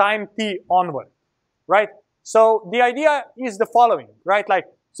from time t onward, right? So the idea is the following, right? Like,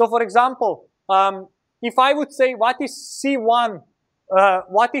 so for example, if I would say what is C1,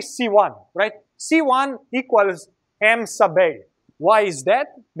 right? C1 equals m sub A. Why is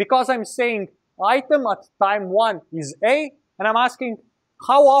that? Because I'm saying item at time 1 is A, and I'm asking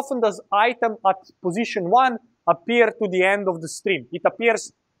how often does item at position 1 appear to the end of the stream? It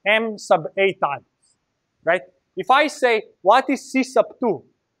appears m sub A times, right? If I say, what is C sub 2?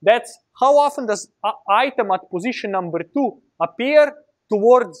 That's how often does item at position number 2 appear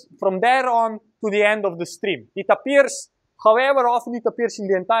from there on to the end of the stream? It appears, however often it appears in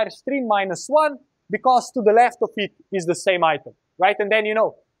the entire stream, minus 1, because to the left of it is the same item, right? And then,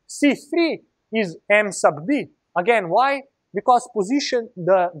 C3 is m sub B. Again, why? Because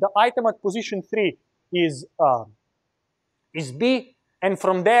the item at position 3 is B, and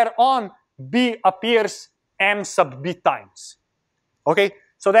from there on, B appears m sub B times. Okay,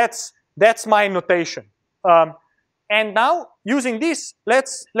 so that's my notation. And now, using this,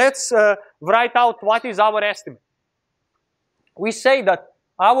 let's write out what is our estimate. We say that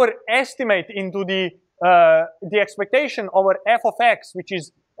our estimate into the expectation over f of x, which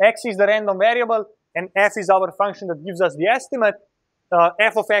is x is the random variable and f is our function that gives us the estimate.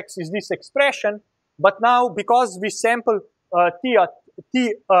 F of x is this expression, but now because we sample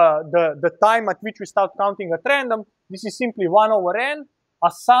the time at which we start counting at random, this is simply 1 over n, a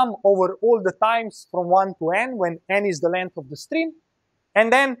sum over all the times from 1 to n, when n is the length of the stream.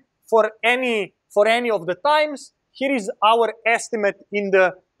 And then for any of the times, here is our estimate in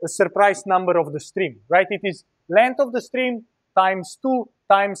the surprise number of the stream, right? It is length of the stream times 2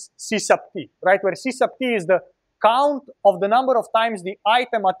 times C sub t, right? Where C sub t is the count of the number of times the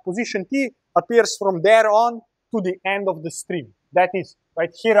item at position t appears from there on to the end of the stream. That is,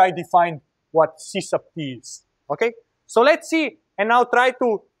 right here I defined what C sub t is, okay? So let's see, and now try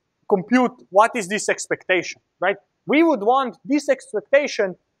to compute what is this expectation, right? We would want this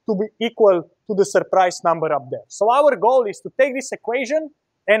expectation to be equal to the surprise number up there. So our goal is to take this equation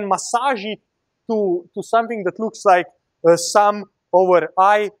and massage it to something that looks like sum over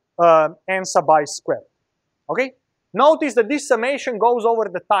I n sub I squared. Okay? Notice that this summation goes over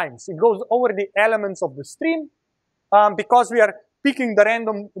the times. It goes over the elements of the stream because we are picking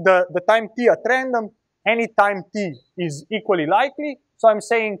the time t at random. Any time t is equally likely. So I'm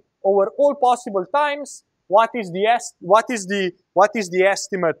saying over all possible times, what is the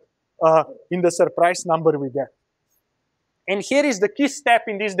estimate in the surprise number we get? And here is the key step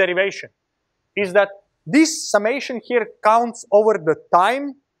in this derivation, is that this summation here counts over the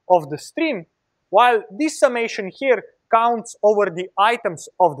time of the stream, while this summation here counts over the items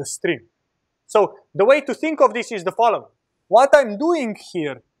of the stream. So the way to think of this is the following. What I'm doing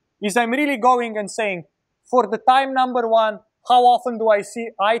here is I'm really going and saying, for the time number 1, how often do I see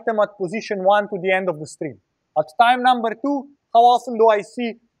item at position 1 to the end of the stream? At time number 2, how often do I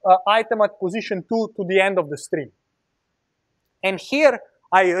see item at position 2 to the end of the stream? And here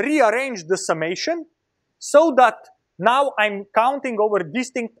I rearrange the summation so that now I'm counting over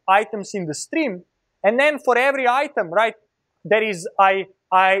distinct items in the stream. And then for every item, right, there is,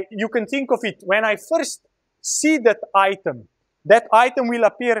 you can think of it, when I first see that item will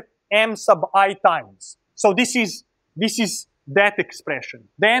appear m sub I times. So this is that expression.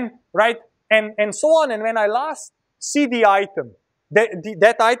 Then, right, and so on. And when I last see the item,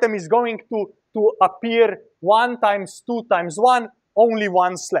 that item is going to appear 1 times 2 times 1, only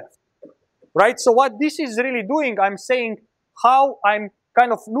once left. Right? So what this is really doing, I'm saying how I'm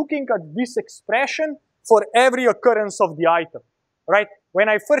kind of looking at this expression for every occurrence of the item. Right? When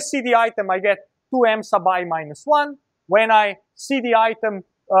I first see the item, I get 2m sub I minus 1. When I see the item,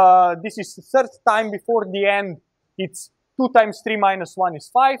 this is the third time before the end, it's 2 times 3 minus 1 is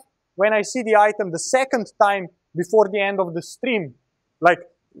 5. When I see the item the second time before the end of the stream, like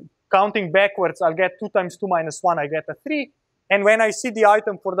counting backwards, I'll get 2 times 2 minus 1, I get a 3. And when I see the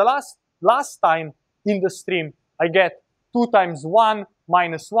item for the last time in the stream, I get 2 times 1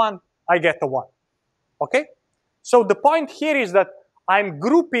 minus 1, I get a 1. Okay? So the point here is that I'm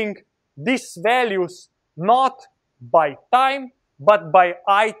grouping these values not by time, but by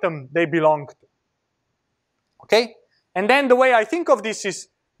item they belong to. Okay? And then the way I think of this is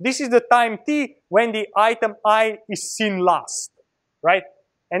the time t when the item I is seen last, right?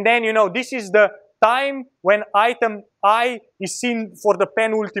 And then, you know, this is the time when item I is seen for the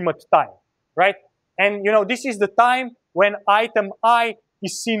penultimate time, right? And, you know, this is the time when item I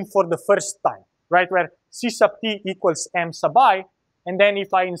is seen for the first time, right? Where C sub t equals m sub I. And then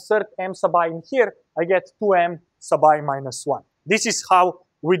if I insert m sub I in here, I get 2m sub I minus 1. This is how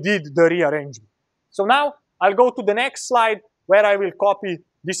we did the rearrangement. So now I'll go to the next slide where I will copy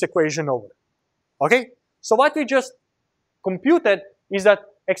this equation over. Okay? So what we just computed is that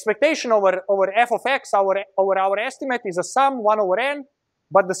expectation over f of x, our estimate is a sum 1 over n,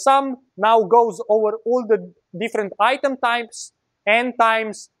 but the sum now goes over all the different item types, n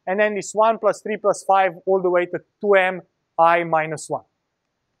times, and then this 1 plus 3 plus 5 all the way to 2m I minus 1.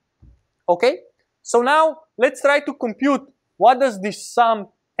 Okay? So now let's try to compute what does this sum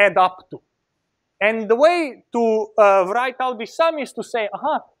add up to. And the way to write out this sum is to say,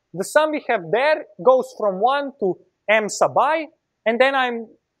 the sum we have there goes from 1 to m sub I, and then I'm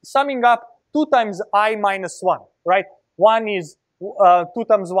summing up 2 times I minus 1, right? 1 is 2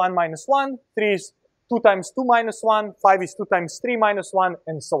 times 1 minus 1, 3 is 2 times 2 minus 1, 5 is 2 times 3 minus 1,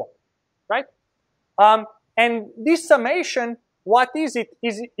 and so on, right? And this summation, what is it?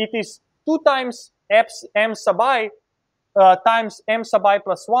 It is 2 times m sub I times m sub I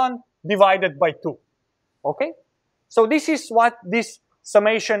plus 1 divided by 2. Okay? So this is what this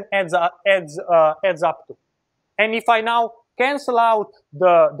summation adds up to. And if I now cancel out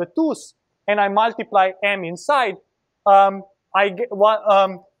the 2's and I multiply m inside, I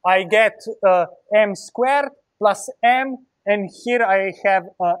get m squared plus m, and here I have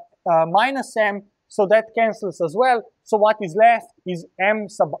minus m, so that cancels as well. So what is left is m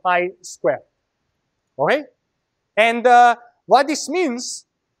sub I squared. Okay? And what this means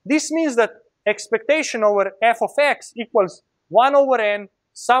that expectation over f of x equals 1 over n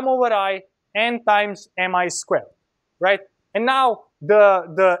sum over I n times mi squared, right? And now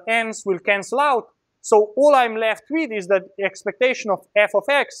the n's will cancel out. So all I'm left with is that the expectation of f of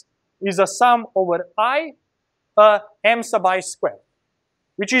x is a sum over I m sub I squared,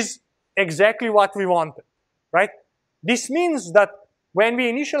 which is exactly what we wanted, right? This means that when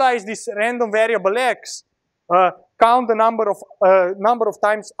we initialize this random variable x, count the number of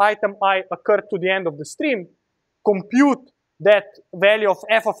times item I occurred to the end of the stream, compute that value of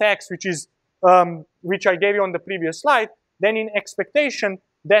f of x, which is which I gave you on the previous slide, then in expectation,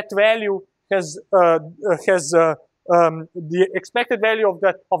 that value has the expected value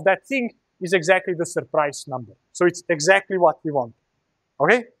of that thing is exactly the surprise number. So it's exactly what we want.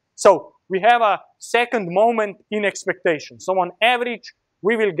 Okay? So we have a second moment in expectation. So on average,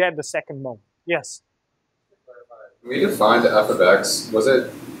 we will get the second moment. Yes? When we defined f of x, was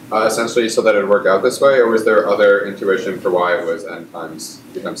it essentially so that it would work out this way, or was there other intuition for why it was n times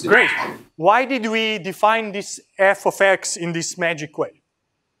become c? Great. Why did we define this f of x in this magic way?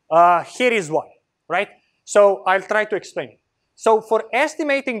 Here is why, right? So I'll try to explain it. So for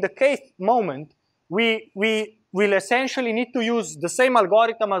estimating the kth moment, we will essentially need to use the same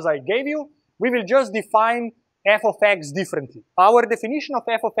algorithm as I gave you. We will just define f of x differently. Our definition of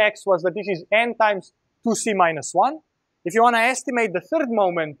f of x was that this is n times 2c minus 1. If you want to estimate the third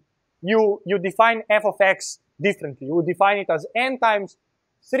moment, you define f of x differently. You would define it as n times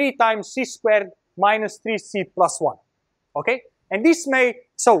 3 times c squared minus 3c plus 1. Okay? And this may,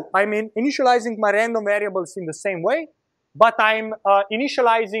 so I'm initializing my random variables in the same way, but I'm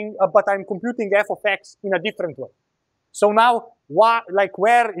but I'm computing f of x in a different way. So now, where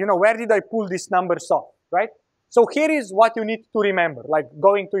did I pull these numbers off, right? So here is what you need to remember, like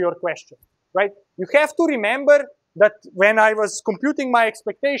going to your question, right? You have to remember that when I was computing my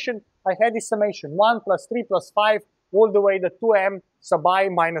expectation, I had this summation, 1 plus 3 plus 5, all the way to 2m sub I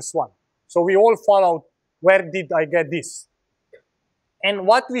minus 1. So we all followed, where did I get this? And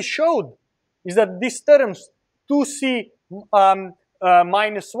what we showed is that these terms, 2c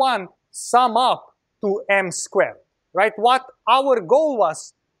minus 1, sum up to m squared, right? What our goal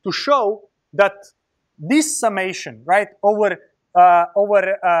was to show that this summation, right, over all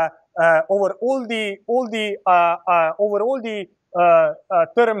the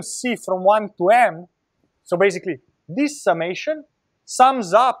terms c from 1 to m, so basically this summation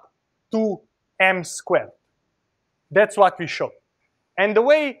sums up to m squared. That's what we showed. And the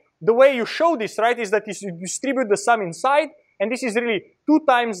way you show this, right, is that you distribute the sum inside, and this is really 2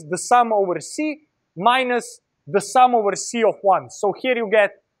 times the sum over c minus the sum over c of 1. So here you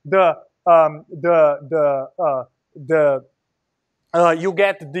get you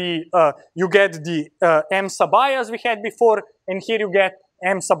get the m sub I as we had before, and here you get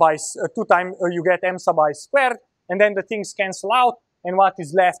m sub I you get m sub I squared, and then the things cancel out, and what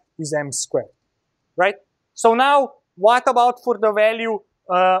is left is m squared, right? So now, what about for the value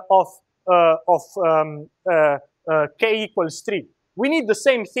k equals 3? We need the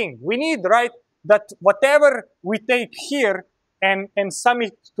same thing. We need, right, that whatever we take here and sum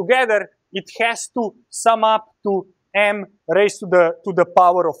it together, it has to sum up to m raised to the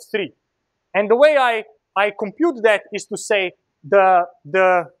power of 3. And the way I compute that is to say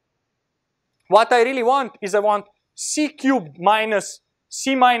what I really want is I want c cubed minus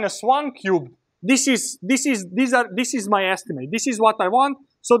c minus 1 cubed. This is my estimate. This is what I want,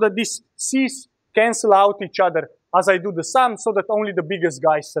 so that these c's cancel out each other as I do the sum, so that only the biggest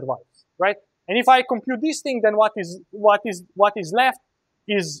guy survives, right? And if I compute this thing, then what is left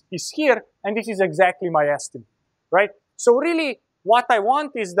is here, and this is exactly my estimate, right? So really, what I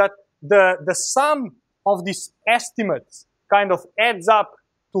want is that the sum of these estimates kind of adds up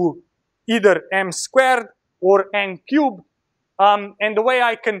to either m squared or n cubed, and the way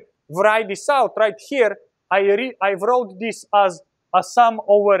I can write this out right here, I wrote this as a sum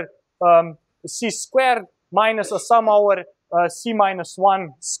over c squared minus a sum over c minus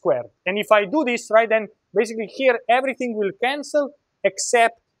 1 squared. And if I do this, right, then basically here everything will cancel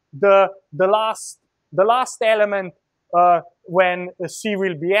except the last element when c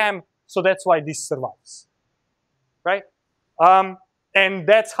will be m. So that's why this survives, right? And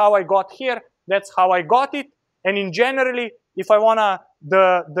that's how I got here. That's how I got it. And in generally, if I wanna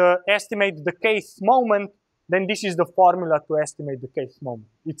estimate the kth moment, then this is the formula to estimate the kth moment.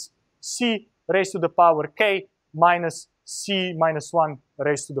 It's c raised to the power k minus c minus 1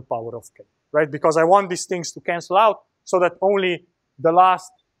 raised to the power of k, right? Because I want these things to cancel out so that only the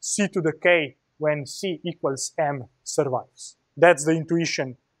last c to the k when c equals m survives. That's the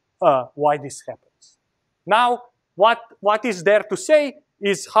intuition why this happens. Now, what is there to say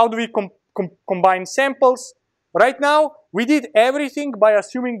is how do we combine samples? Right now, we did everything by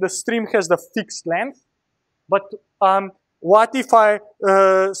assuming the stream has the fixed length. But what if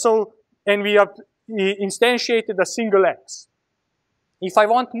and we have instantiated a single x. If I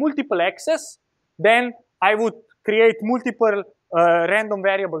want multiple x's, then I would create multiple random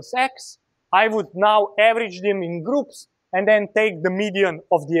variables x. I would now average them in groups and then take the median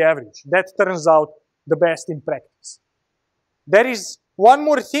of the average. That turns out the best in practice. There is one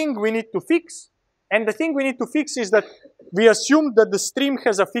more thing we need to fix, And the thing we need to fix is that we assume that the stream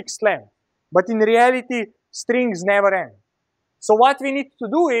has a fixed length. But in reality, strings never end. So what we need to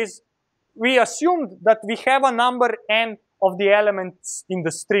do is, we assumed that we have a number n of the elements in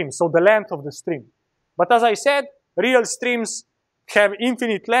the stream, so the length of the stream. But as I said, real streams have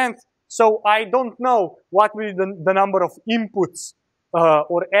infinite length, so I don't know what will be the number of inputs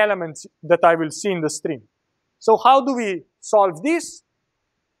or elements that I will see in the stream. So how do we solve this?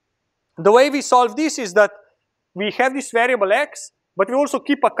 The way we solve this is that we have this variable x, but we also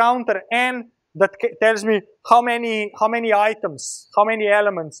keep a counter n that tells me how many items, how many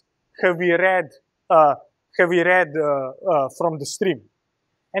elements have we read from the stream.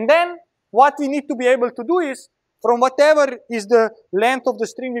 And then what we need to be able to do is, from whatever is the length of the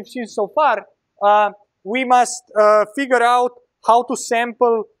stream we've seen so far, we must figure out how to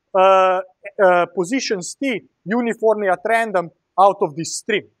sample positions t uniformly at random out of this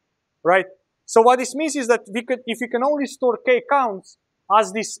stream, right? So what this means is that if we can only store k counts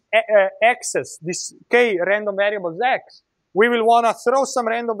as this x's, this k random variables x, we will want to throw some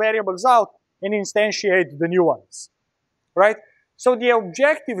random variables out and instantiate the new ones, right? So the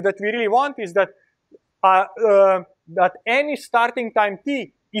objective that we really want is that that any starting time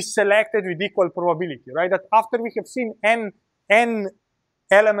t is selected with equal probability, right? That after we have seen n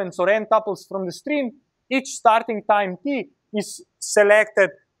elements or n tuples from the stream, each starting time t is selected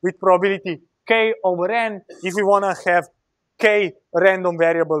with probability k over n if we want to have k random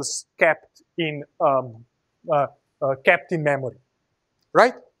variables kept in memory,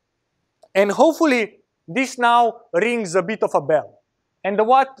 right? And hopefully this now rings a bit of a bell. And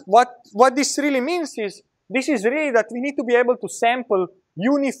what this really means is, this is really that we need to be able to sample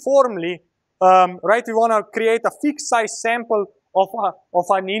uniformly, right? We want to create a fixed size sample of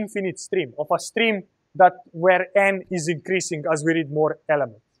an infinite stream, of a stream that where n is increasing as we read more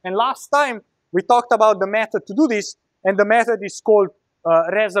elements. And last time we talked about the method to do this, and the method is called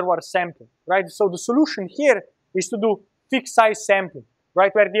reservoir sampling, right? So the solution here is to do fixed size sampling,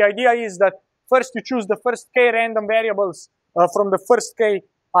 right? Where the idea is that first you choose the first k random variables from the first k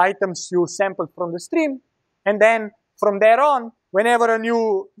items you sampled from the stream, and then from there on, whenever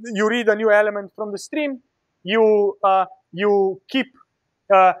you read a new element from the stream, you keep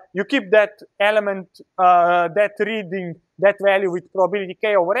that element, that reading, that value with probability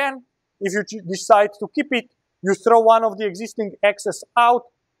k over n. If you decide to keep it, you throw one of the existing x's out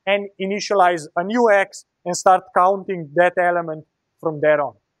and initialize a new x and start counting that element from there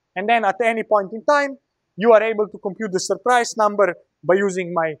on. And then at any point in time, you are able to compute the surprise number by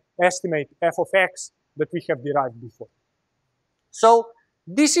using my estimate f of x that we have derived before. So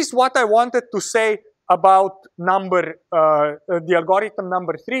this is what I wanted to say about the algorithm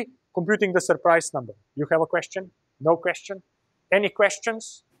number 3, computing the surprise number. You have a question? No question? Any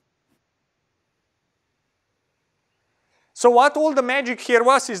questions? So what all the magic here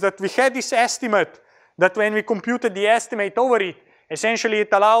was is that we had this estimate that when we computed the estimate over it, essentially it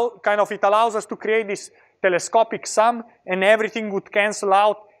allows us to create this telescopic sum, and everything would cancel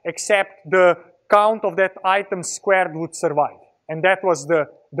out except the count of that item squared would survive. And that was the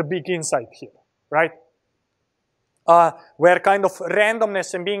big insight here, right? Where kind of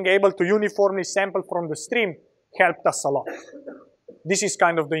randomness and being able to uniformly sample from the stream helped us a lot. This is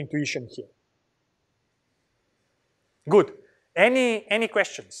kind of the intuition here. Good. Any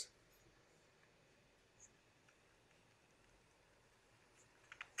questions?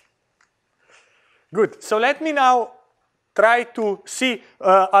 Good. So let me now try to see.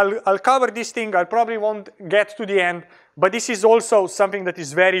 I'll cover this thing. I probably won't get to the end, but this is also something that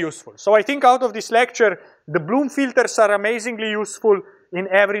is very useful. So I think out of this lecture, the Bloom filters are amazingly useful in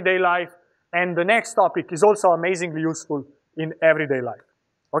everyday life, and the next topic is also amazingly useful in everyday life.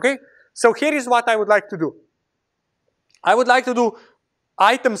 Okay? So here is what I would like to do. I would like to do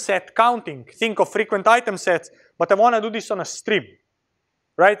item set counting. Think of frequent item sets, but I want to do this on a stream,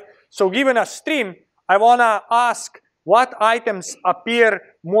 right? So given a stream, I want to ask what items appear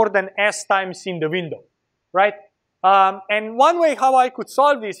more than s times in the window, right? And one way how I could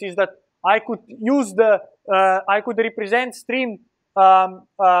solve this is that I could use I could represent stream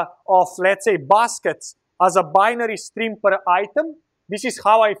of, let's say, baskets as a binary stream per item. This is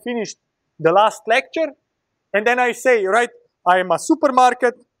how I finished the last lecture. And then I say, right, I am a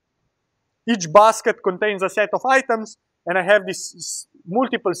supermarket. Each basket contains a set of items, and I have these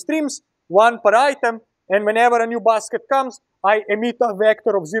multiple streams, one per item. And whenever a new basket comes, I emit a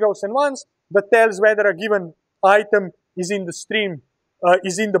vector of zeros and ones that tells whether a given item is in the stream,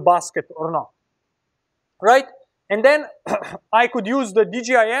 is in the basket or not, right? And then I could use the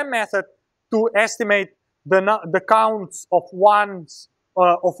DGIM method to estimate the counts of ones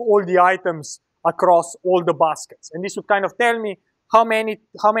of all the items across all the baskets. And this would kind of tell me how many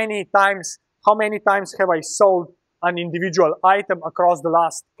times have I sold an individual item across the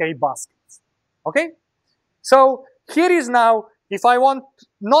last k baskets. Okay? So here is now, if I want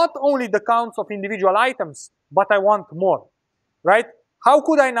not only the counts of individual items, but I want more, right? How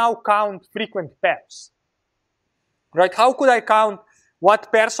could I now count frequent pairs? Right? How could I count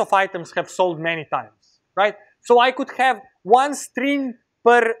what pairs of items have sold many times, right? So I could have one stream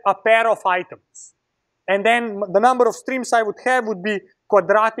per a pair of items. And then the number of streams I would have would be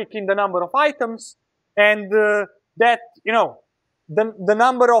quadratic in the number of items. And that, you know, the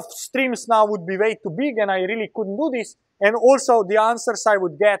number of streams now would be way too big and I really couldn't do this. And also the answers I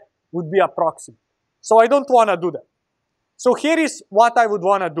would get would be approximate. So I don't want to do that. So here is what I would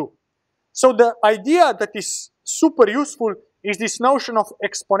want to do. So the idea that is super useful is this notion of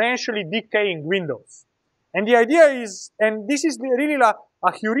exponentially decaying windows. And the idea is, and this is really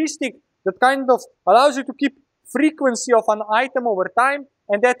a heuristic that kind of allows you to keep frequency of an item over time,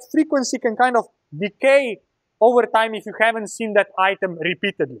 and that frequency can kind of decay over time if you haven't seen that item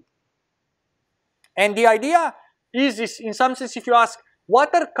repeatedly. And the idea is in some sense, if you ask,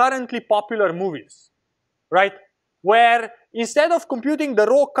 what are currently popular movies, right? Where instead of computing the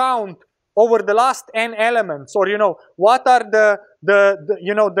raw count over the last n elements, or, you know, what are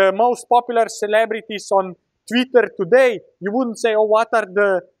the most popular celebrities on Twitter today, you wouldn't say, oh, what are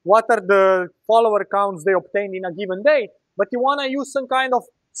the follower counts they obtained in a given day, but you want to use some kind of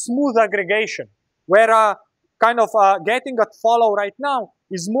smooth aggregation, where getting a follow right now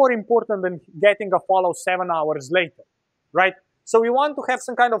is more important than getting a follow 7 hours later, right? So we want to have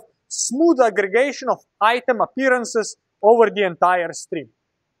some kind of smooth aggregation of item appearances over the entire stream.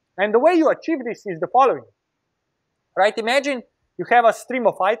 And the way you achieve this is the following, right? Imagine you have a stream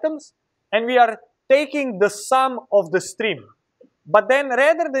of items and we are taking the sum of the stream. But then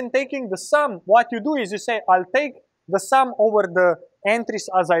rather than taking the sum, what you do is you say, I'll take the sum over the entries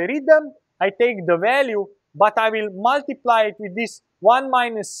as I read them, I take the value, but I will multiply it with this 1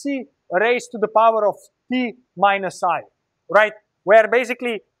 minus c raised to the power of t minus I, right? Where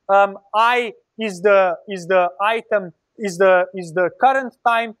basically I is the item, is the current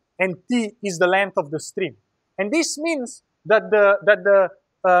time, and t is the length of the stream. And this means that the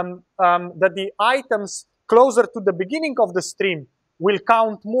items closer to the beginning of the stream will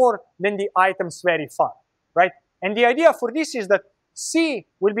count more than the items very far, right? And the idea for this is that c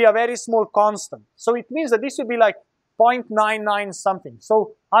will be a very small constant. So it means that this will be like 0.99 something.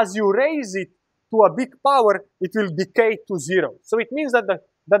 So as you raise it to a big power, it will decay to 0. So it means that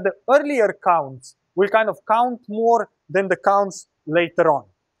the earlier counts will kind of count more than the counts later on.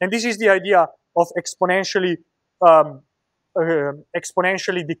 And this is the idea of exponentially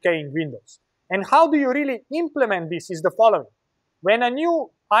decaying windows. And how do you really implement this is the following. When a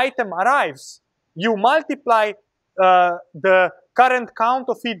new item arrives, you multiply the current count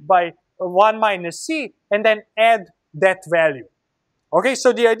of it by 1 minus c, and then add that value. Okay,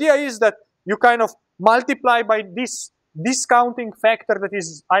 so the idea is that you kind of multiply by this discounting factor that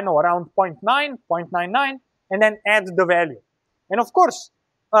is, I know, around 0.99, and then add the value. And of course,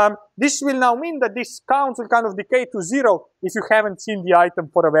 this will now mean that these counts will kind of decay to 0 if you haven't seen the item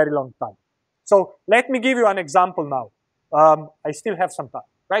for a very long time. So let me give you an example now. I still have some time,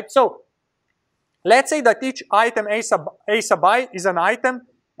 right? So let's say that each item a sub I is an item,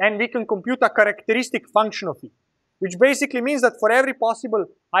 and we can compute a characteristic function of it, which basically means that for every possible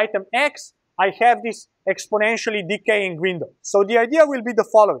item x, I have this exponentially decaying window. So the idea will be the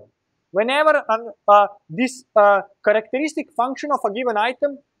following. Whenever this characteristic function of a given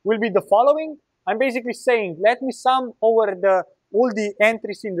item will be the following, I'm basically saying, let me sum over all the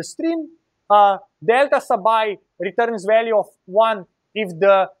entries in the stream. Delta sub I returns value of 1 if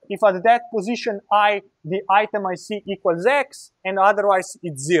at that position I, the item I see equals x, and otherwise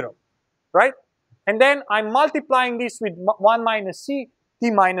it's 0, right? And then I'm multiplying this with 1 minus c,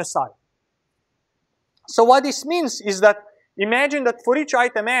 t minus I. So what this means is that imagine that for each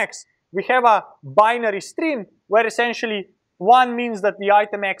item x, we have a binary stream where essentially 1 means that the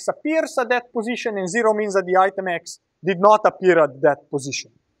item x appears at that position and 0 means that the item x did not appear at that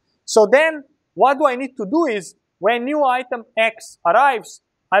position. So then what do I need to do is when new item x arrives,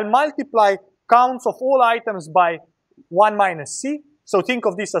 I'll multiply counts of all items by 1 minus c. So think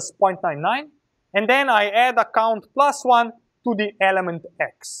of this as 0.99. And then I add a count plus 1 to the element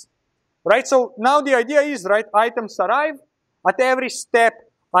x. Right? So now the idea is, right, items arrive. At every step,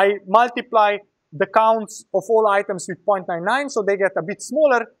 I multiply the counts of all items with 0.99, so they get a bit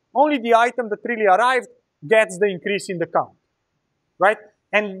smaller. Only the item that really arrived gets the increase in the count. Right?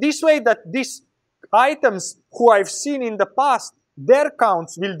 And this way that these items who I've seen in the past their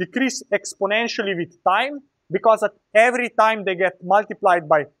counts will decrease exponentially with time, because at every time they get multiplied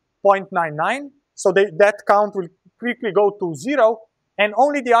by 0.99, so that count will quickly go to 0, and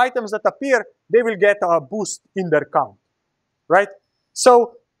only the items that appear, they will get a boost in their count, right?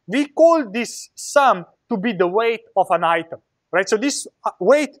 So we call this sum to be the weight of an item, right? So this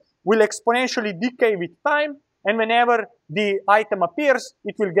weight will exponentially decay with time, and whenever the item appears,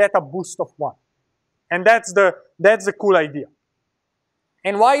 it will get a boost of 1. And that's the cool idea.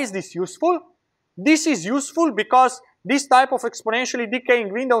 And why is this useful? This is useful because this type of exponentially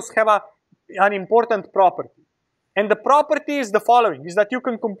decaying windows have an important property. And the property is the following, is that you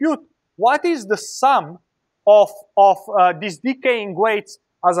can compute what is the sum of these decaying weights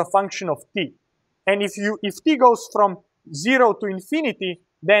as a function of t. And if t goes from 0 to infinity,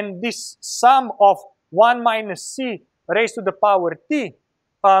 then this sum of 1 minus c raised to the power t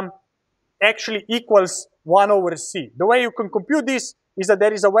actually equals 1 over c. The way you can compute this is that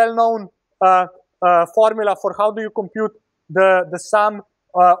there is a well-known formula for how do you compute the sum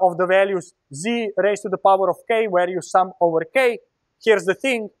of the values z raised to the power of k, where you sum over k. Here's the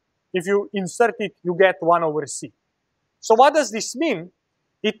thing, if you insert it, you get 1 over c. So what does this mean?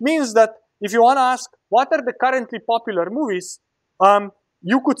 It means that if you want to ask what are the currently popular movies,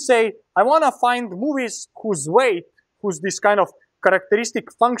 you could say, I want to find movies whose weight, whose this kind of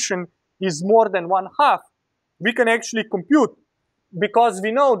characteristic function is more than 1/2. We can actually compute, because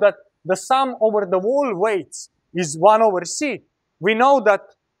we know that the sum over the whole weights is 1 over c. We know that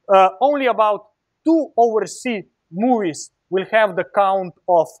only about 2 over c movies will have the count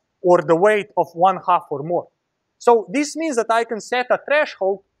of, or the weight of 1/2 or more. So this means that I can set a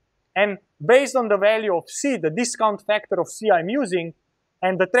threshold, and based on the value of c, the discount factor of c I'm using,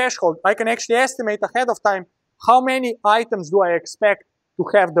 and the threshold, I can actually estimate ahead of time how many items do I expect to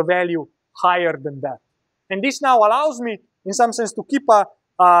have the value higher than that. And this now allows me, in some sense, to keep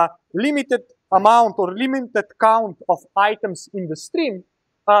a limited amount or limited count of items in the stream,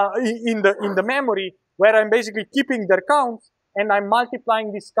 in the memory, where I'm basically keeping their counts, and I'm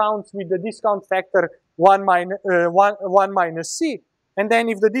multiplying these counts with the discount factor 1 minus c. And then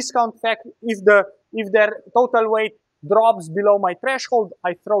if the discount factor, if their total weight drops below my threshold,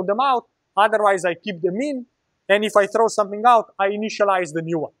 I throw them out. Otherwise, I keep them in. And if I throw something out, I initialize the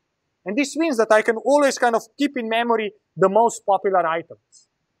new one. And this means that I can always kind of keep in memory the most popular items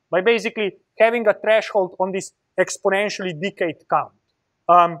by basically having a threshold on this exponentially decayed count.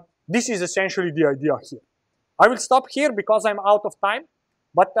 This is essentially the idea here. I will stop here because I'm out of time.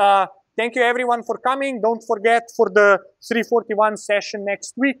 But thank you everyone for coming. Don't forget for the 341 session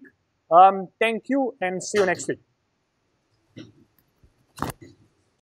next week. Thank you and see you next week.